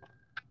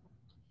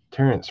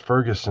 Terrence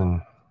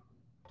Ferguson.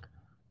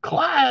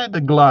 Clyde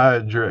the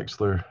Glide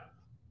Drexler.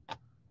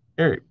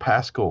 Eric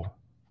Pascal.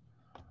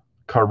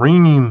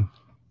 Kareem.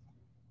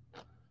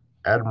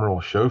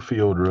 Admiral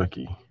Schofield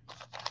rookie.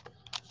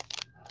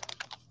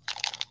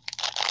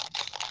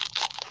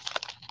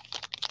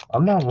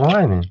 I'm not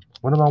whining.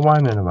 What am I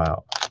whining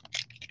about?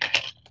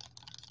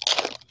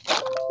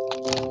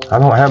 I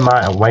don't have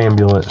my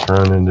ambulance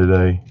running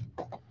today.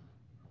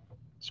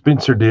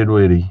 Spencer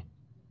Dinwiddie.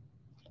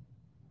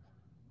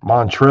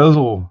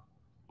 Montrezl.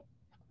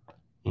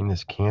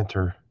 Enes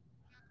Kanter.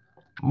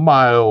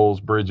 Miles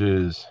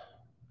Bridges.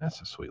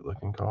 That's a sweet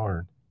looking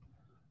card.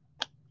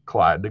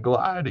 Clyde to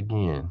Glide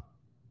again.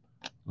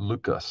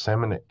 Luka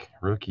Samanic,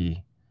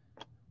 rookie.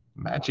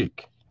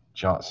 Magic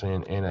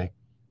Johnson and a,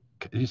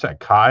 you said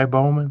Kai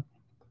Bowman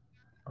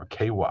or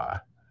KY?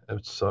 That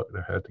would suck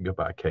to have to go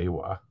by KY.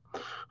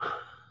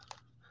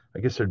 I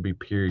guess there'd be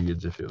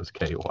periods if it was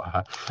KY.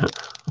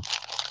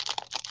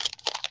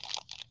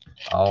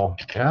 Oh,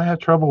 yeah, I have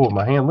trouble with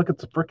my hand. Look at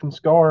the freaking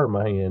scar in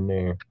my hand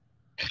there.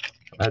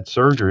 I had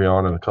surgery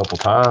on it a couple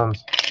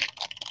times.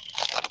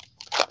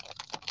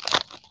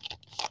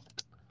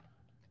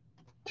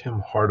 Tim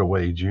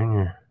Hardaway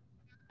Jr.,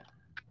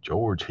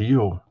 George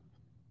Hill,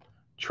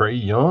 Trey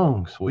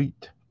Young,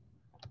 sweet.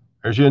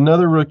 There's you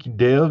another rookie,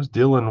 Devs,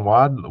 Dylan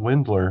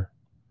Windler.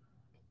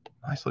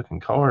 Nice looking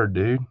card,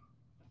 dude.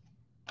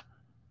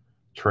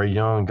 Trey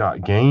Young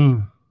got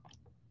game.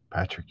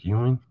 Patrick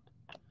Ewing,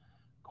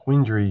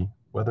 Quindry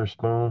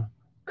Weatherspoon,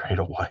 great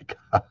a white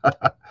guy.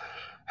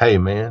 Hey,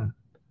 man,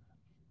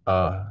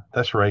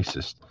 that's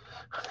racist.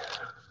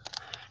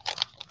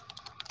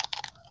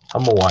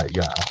 I'm a white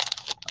guy.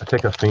 I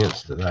take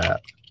offense to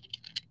that.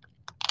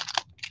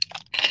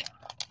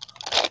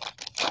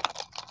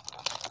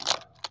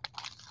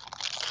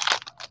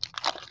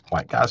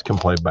 White guys can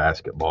play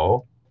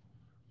basketball.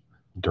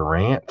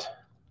 Durant.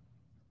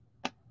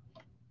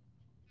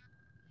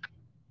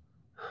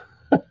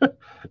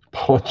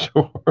 Paul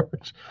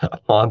George.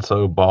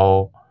 Alonzo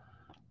Ball.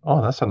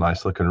 Oh, that's a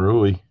nice looking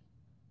Rui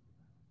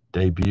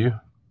debut.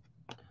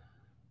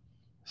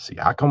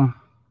 Siakam.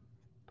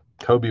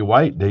 Kobe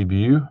White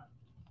debut.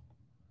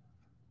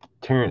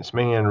 Terrence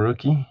Mann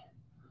rookie.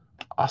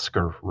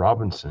 Oscar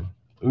Robinson.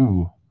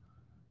 Ooh.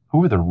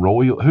 Who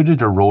did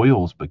the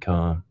Royals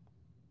become?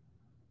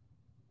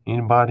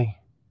 Anybody?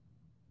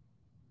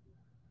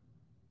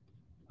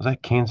 Was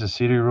that Kansas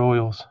City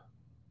Royals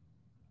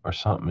or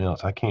something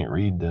else? I can't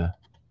read the.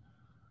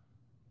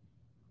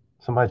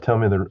 Somebody tell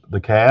me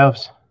the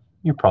Cavs.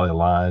 You're probably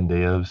lying,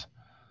 Devs.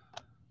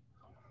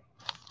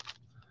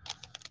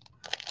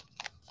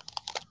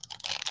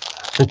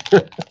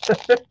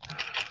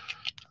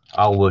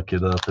 I'll look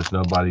it up if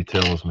nobody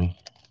tells me.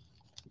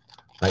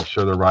 Make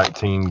sure the right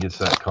team gets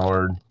that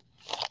card.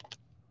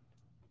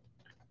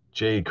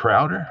 Jay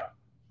Crowder.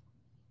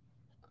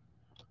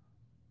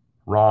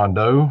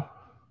 Rondo.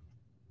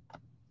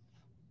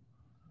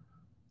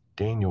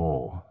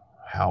 Daniel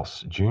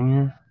House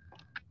Jr.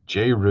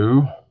 J.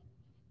 Rue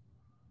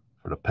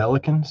for the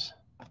Pelicans.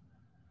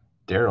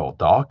 Daryl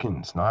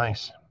Dawkins,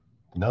 nice.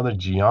 Another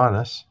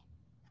Giannis.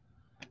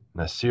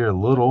 Nasir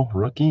Little,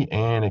 rookie,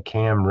 and a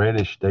Cam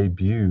Reddish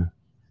debut.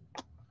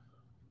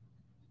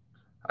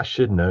 I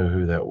should know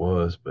who that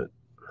was, but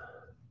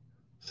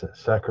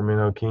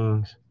Sacramento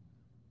Kings.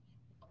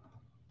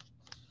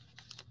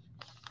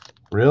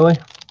 Really?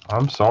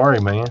 I'm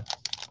sorry, man.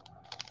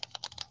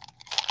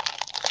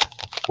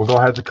 We're going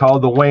to have to call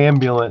the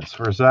ambulance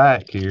for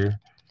Zach here.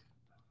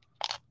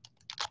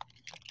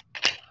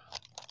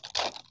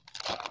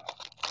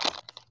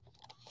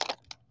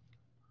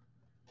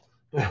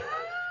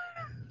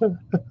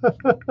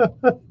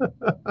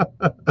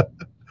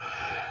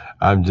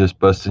 I'm just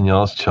busting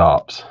y'all's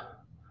chops.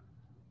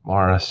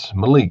 Morris,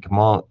 Malik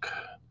Monk,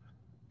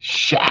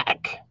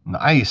 Shaq.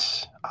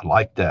 Nice. I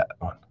like that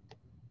one.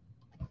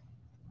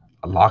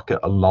 I like it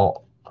a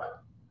lot.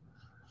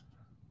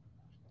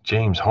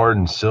 James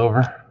Harden,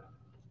 silver.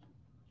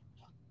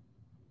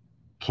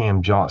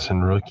 Cam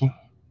Johnson, rookie.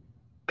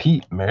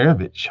 Pete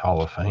Maravich,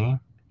 Hall of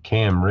Fame.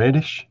 Cam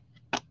Reddish.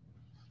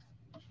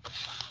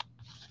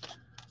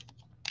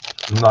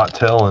 I'm not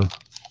telling.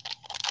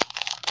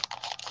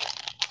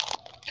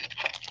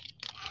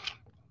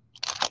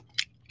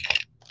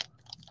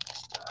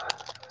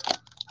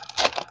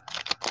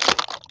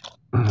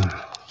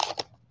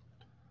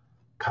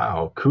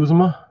 Kyle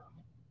Kuzma.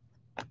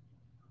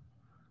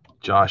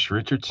 Josh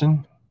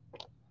Richardson.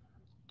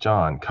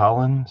 John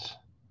Collins.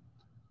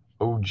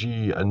 OG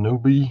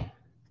Anunoby.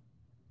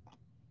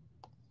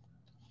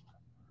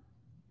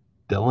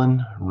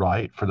 Dylan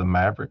Wright for the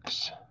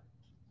Mavericks.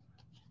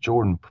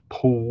 Jordan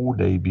Poole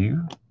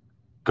debut.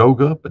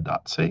 Goga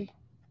Badatse.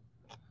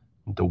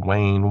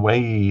 Dwayne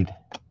Wade.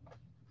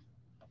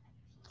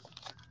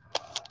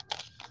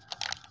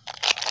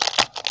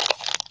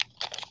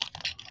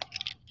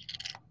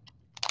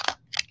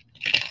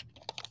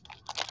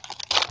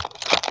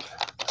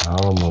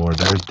 Oh, Lord.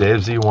 There's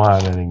Devsy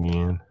whining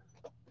again.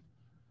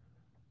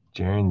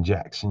 Jaren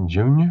Jackson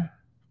Jr.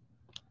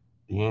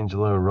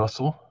 D'Angelo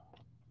Russell.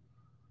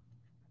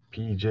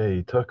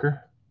 PJ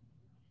Tucker.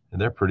 And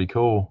they're pretty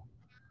cool.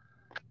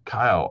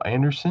 Kyle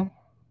Anderson.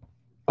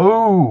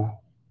 Oh!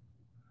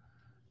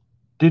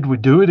 Did we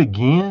do it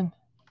again?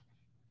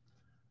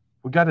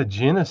 We got a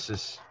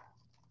Genesis.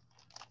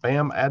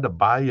 Bam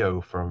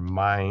Adebayo from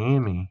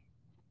Miami.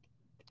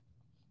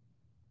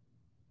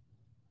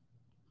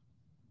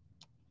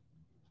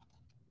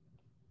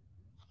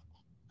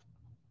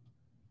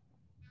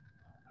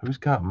 Who's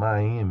got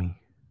Miami?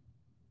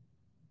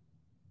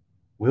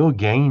 Will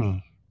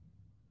Gainey.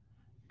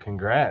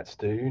 Congrats,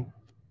 dude.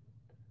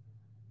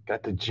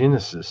 Got the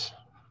Genesis.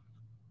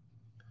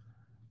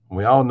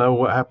 We all know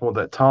what happened with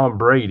that Tom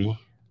Brady.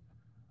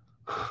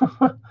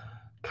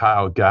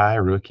 Kyle Guy,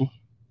 rookie.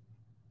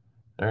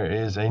 There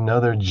is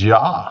another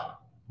Ja.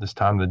 This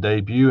time the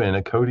debut, and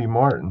a Cody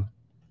Martin.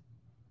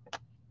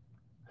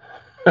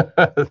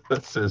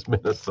 That says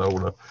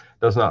Minnesota.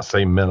 Does not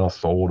say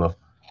Minnesota.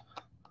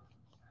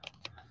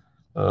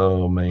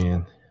 Oh,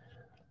 man.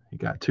 You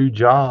got 2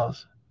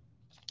 Jaws.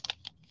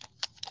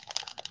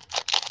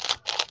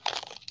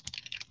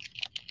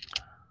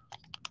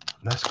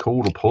 That's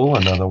cool to pull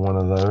another one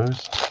of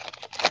those.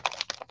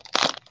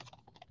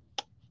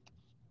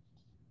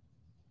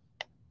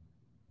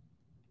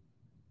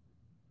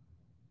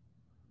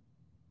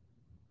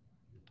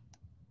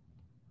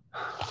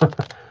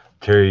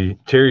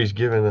 Terry's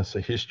giving us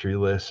a history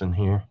lesson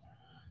here.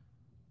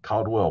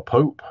 Caldwell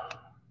Pope,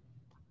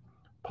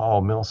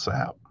 Paul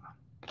Millsap,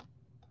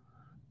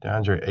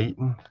 DeAndre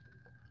Ayton,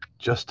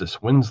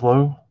 Justice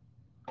Winslow,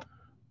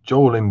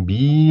 Joel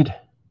Embiid,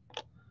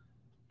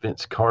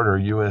 Vince Carter,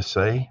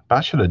 USA.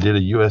 I should have did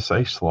a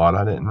USA slot.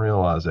 I didn't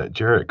realize that.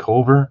 Jarrett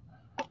Culver,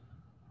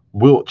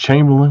 Wilt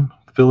Chamberlain,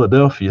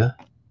 Philadelphia.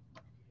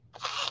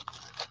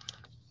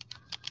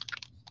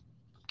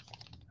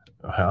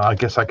 I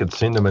guess I could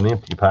send him an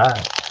empty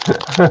pack.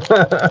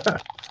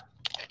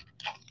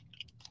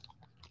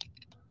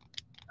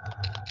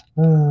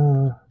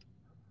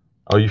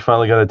 Oh, you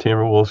finally got a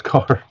Timberwolves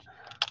card.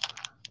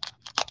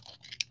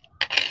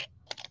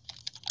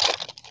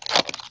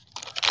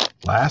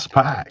 Last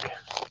pack.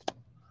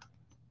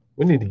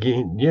 We need to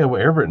get, yeah,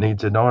 wherever it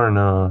needs a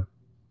darn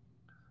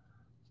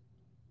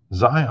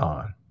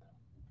Zion.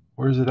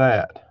 Where's it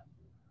at?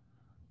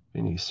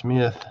 Finney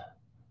Smith,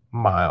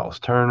 Miles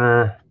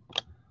Turner,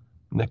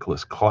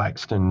 Nicholas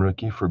Claxton,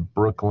 rookie for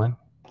Brooklyn.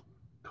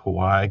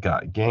 Kawhi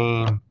got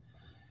game.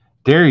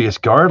 Darius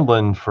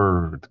Garland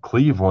for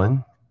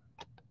Cleveland.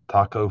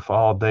 Taco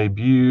Fall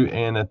debut,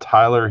 and a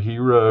Tyler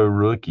Hero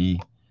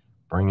rookie,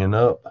 bringing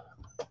up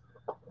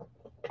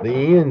the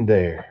end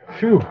there.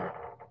 Phew.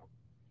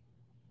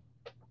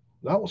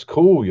 That was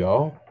cool,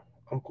 y'all.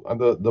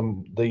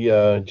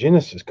 The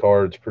Genesis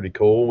card's pretty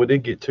cool. We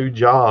did get 2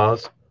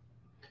 Jaws.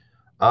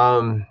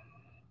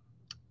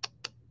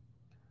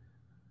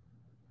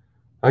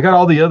 I got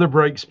all the other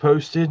breaks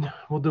posted.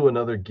 We'll do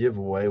another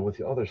giveaway with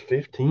you. Oh, there's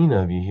 15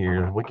 of you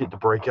here. We get to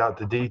break out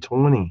the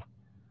D20.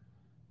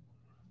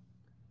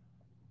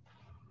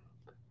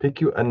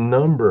 Pick you a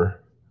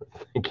number.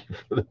 Thank you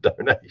for the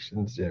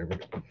donations, Jeremy.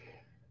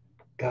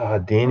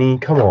 God, Denny,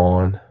 come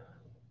on.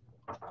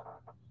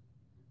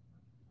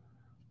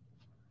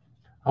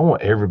 I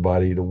want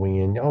everybody to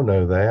win. Y'all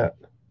know that.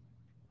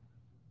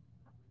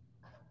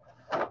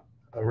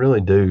 I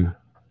really do.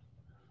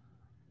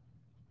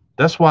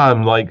 That's why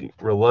I'm like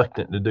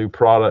reluctant to do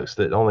products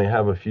that only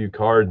have a few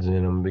cards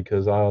in them,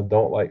 because I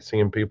don't like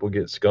seeing people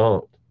get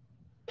skunked.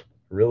 I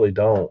really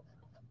don't.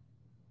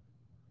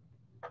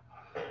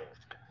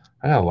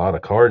 I got a lot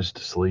of cards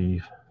to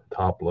sleeve,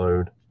 top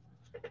load.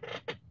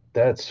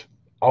 That's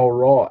all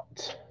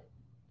right.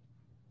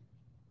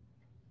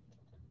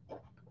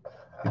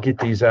 Get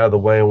these out of the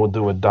way and we'll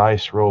do a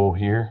dice roll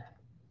here.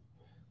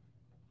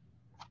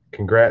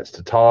 Congrats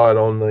to Todd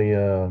on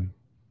the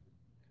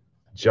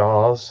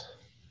Jaws.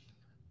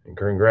 And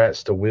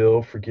congrats to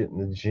Will for getting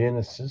the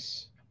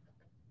Genesis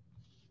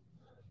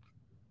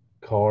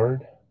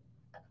card.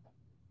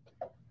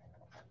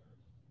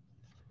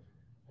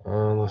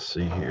 Let's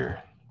see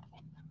here.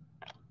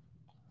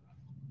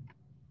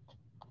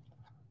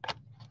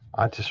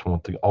 I just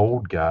want the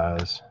old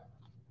guys.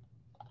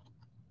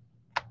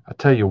 I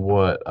tell you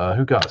what,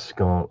 who got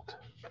skunked?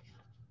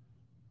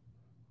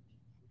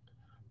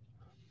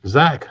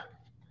 Zach,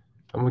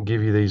 I'm going to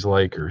give you these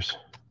Lakers.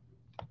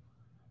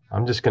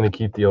 I'm just going to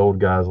keep the old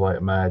guys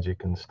like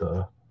Magic and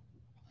stuff.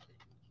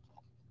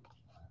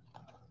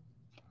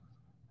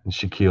 And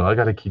Shaquille, I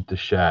got to keep the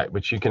Shaq,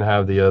 but you can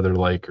have the other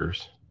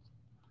Lakers.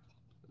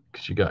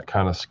 Because you got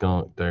kind of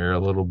skunked there a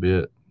little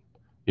bit.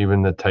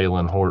 Even the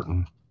Taylor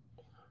Horton.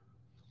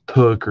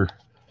 Tucker.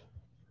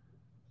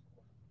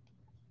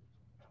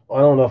 I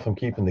don't know if I'm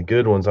keeping the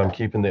good ones. I'm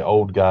keeping the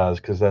old guys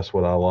because that's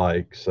what I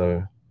like.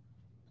 So,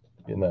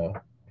 you know,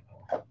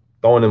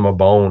 throwing him a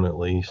bone at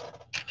least.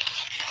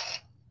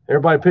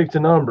 Everybody picked a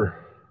number.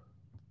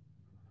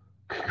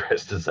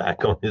 Congrats to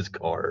Zach on his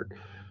card.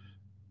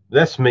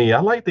 That's me. I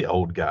like the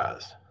old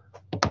guys.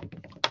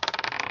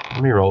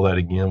 Let me roll that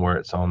again where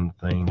it's on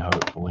the thing,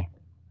 hopefully.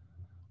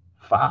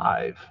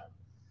 5.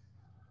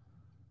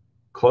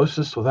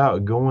 Closest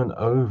without going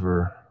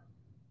over.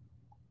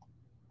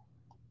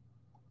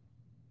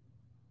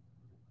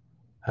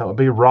 That would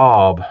be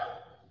Rob.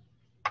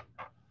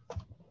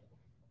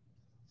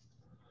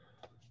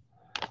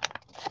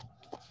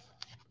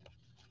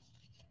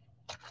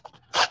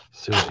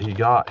 see what he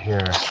got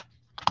here.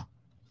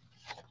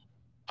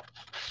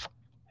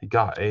 He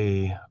got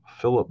a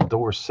Philip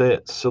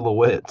Dorsett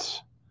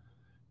Silhouettes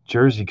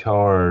jersey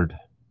card.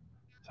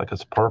 It's like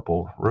it's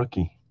purple.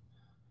 Rookie.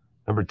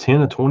 Number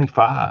 10 of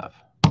 25.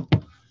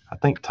 I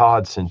think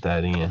Todd sent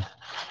that in.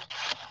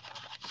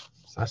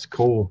 So that's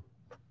cool.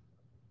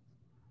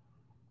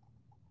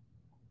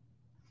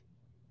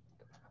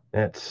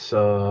 That's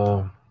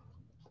Rob.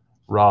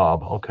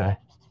 Okay.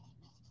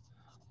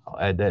 I'll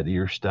add that to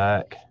your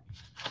stack.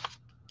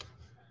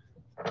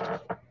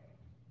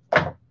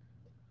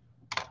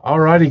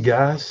 Alrighty,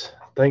 guys.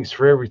 Thanks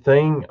for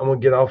everything. I'm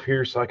going to get off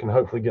here so I can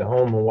hopefully get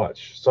home and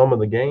watch some of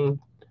the game.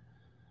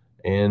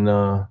 And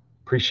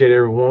appreciate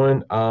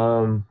everyone.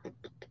 I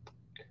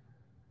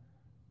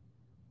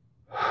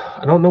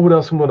don't know what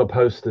else I'm going to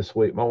post this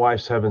week. My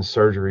wife's having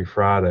surgery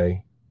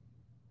Friday.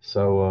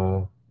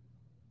 So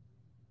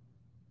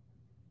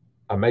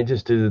I may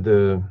just do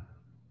the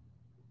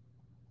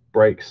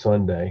break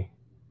Sunday.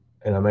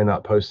 And I may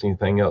not post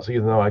anything else,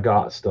 even though I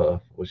got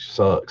stuff, which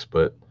sucks.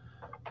 But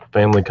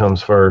family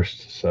comes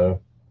first.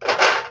 So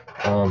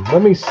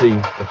let me see.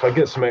 If I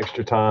get some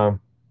extra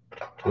time,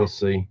 we'll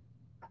see.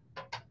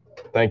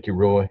 Thank you,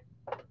 Roy.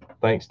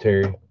 Thanks,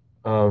 Terry.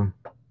 I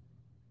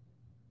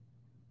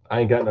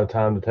ain't got no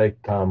time to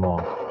take time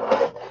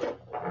off.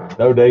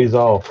 No days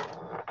off.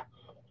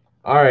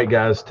 All right,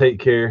 guys. Take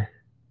care.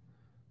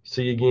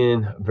 See you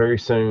again very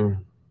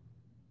soon.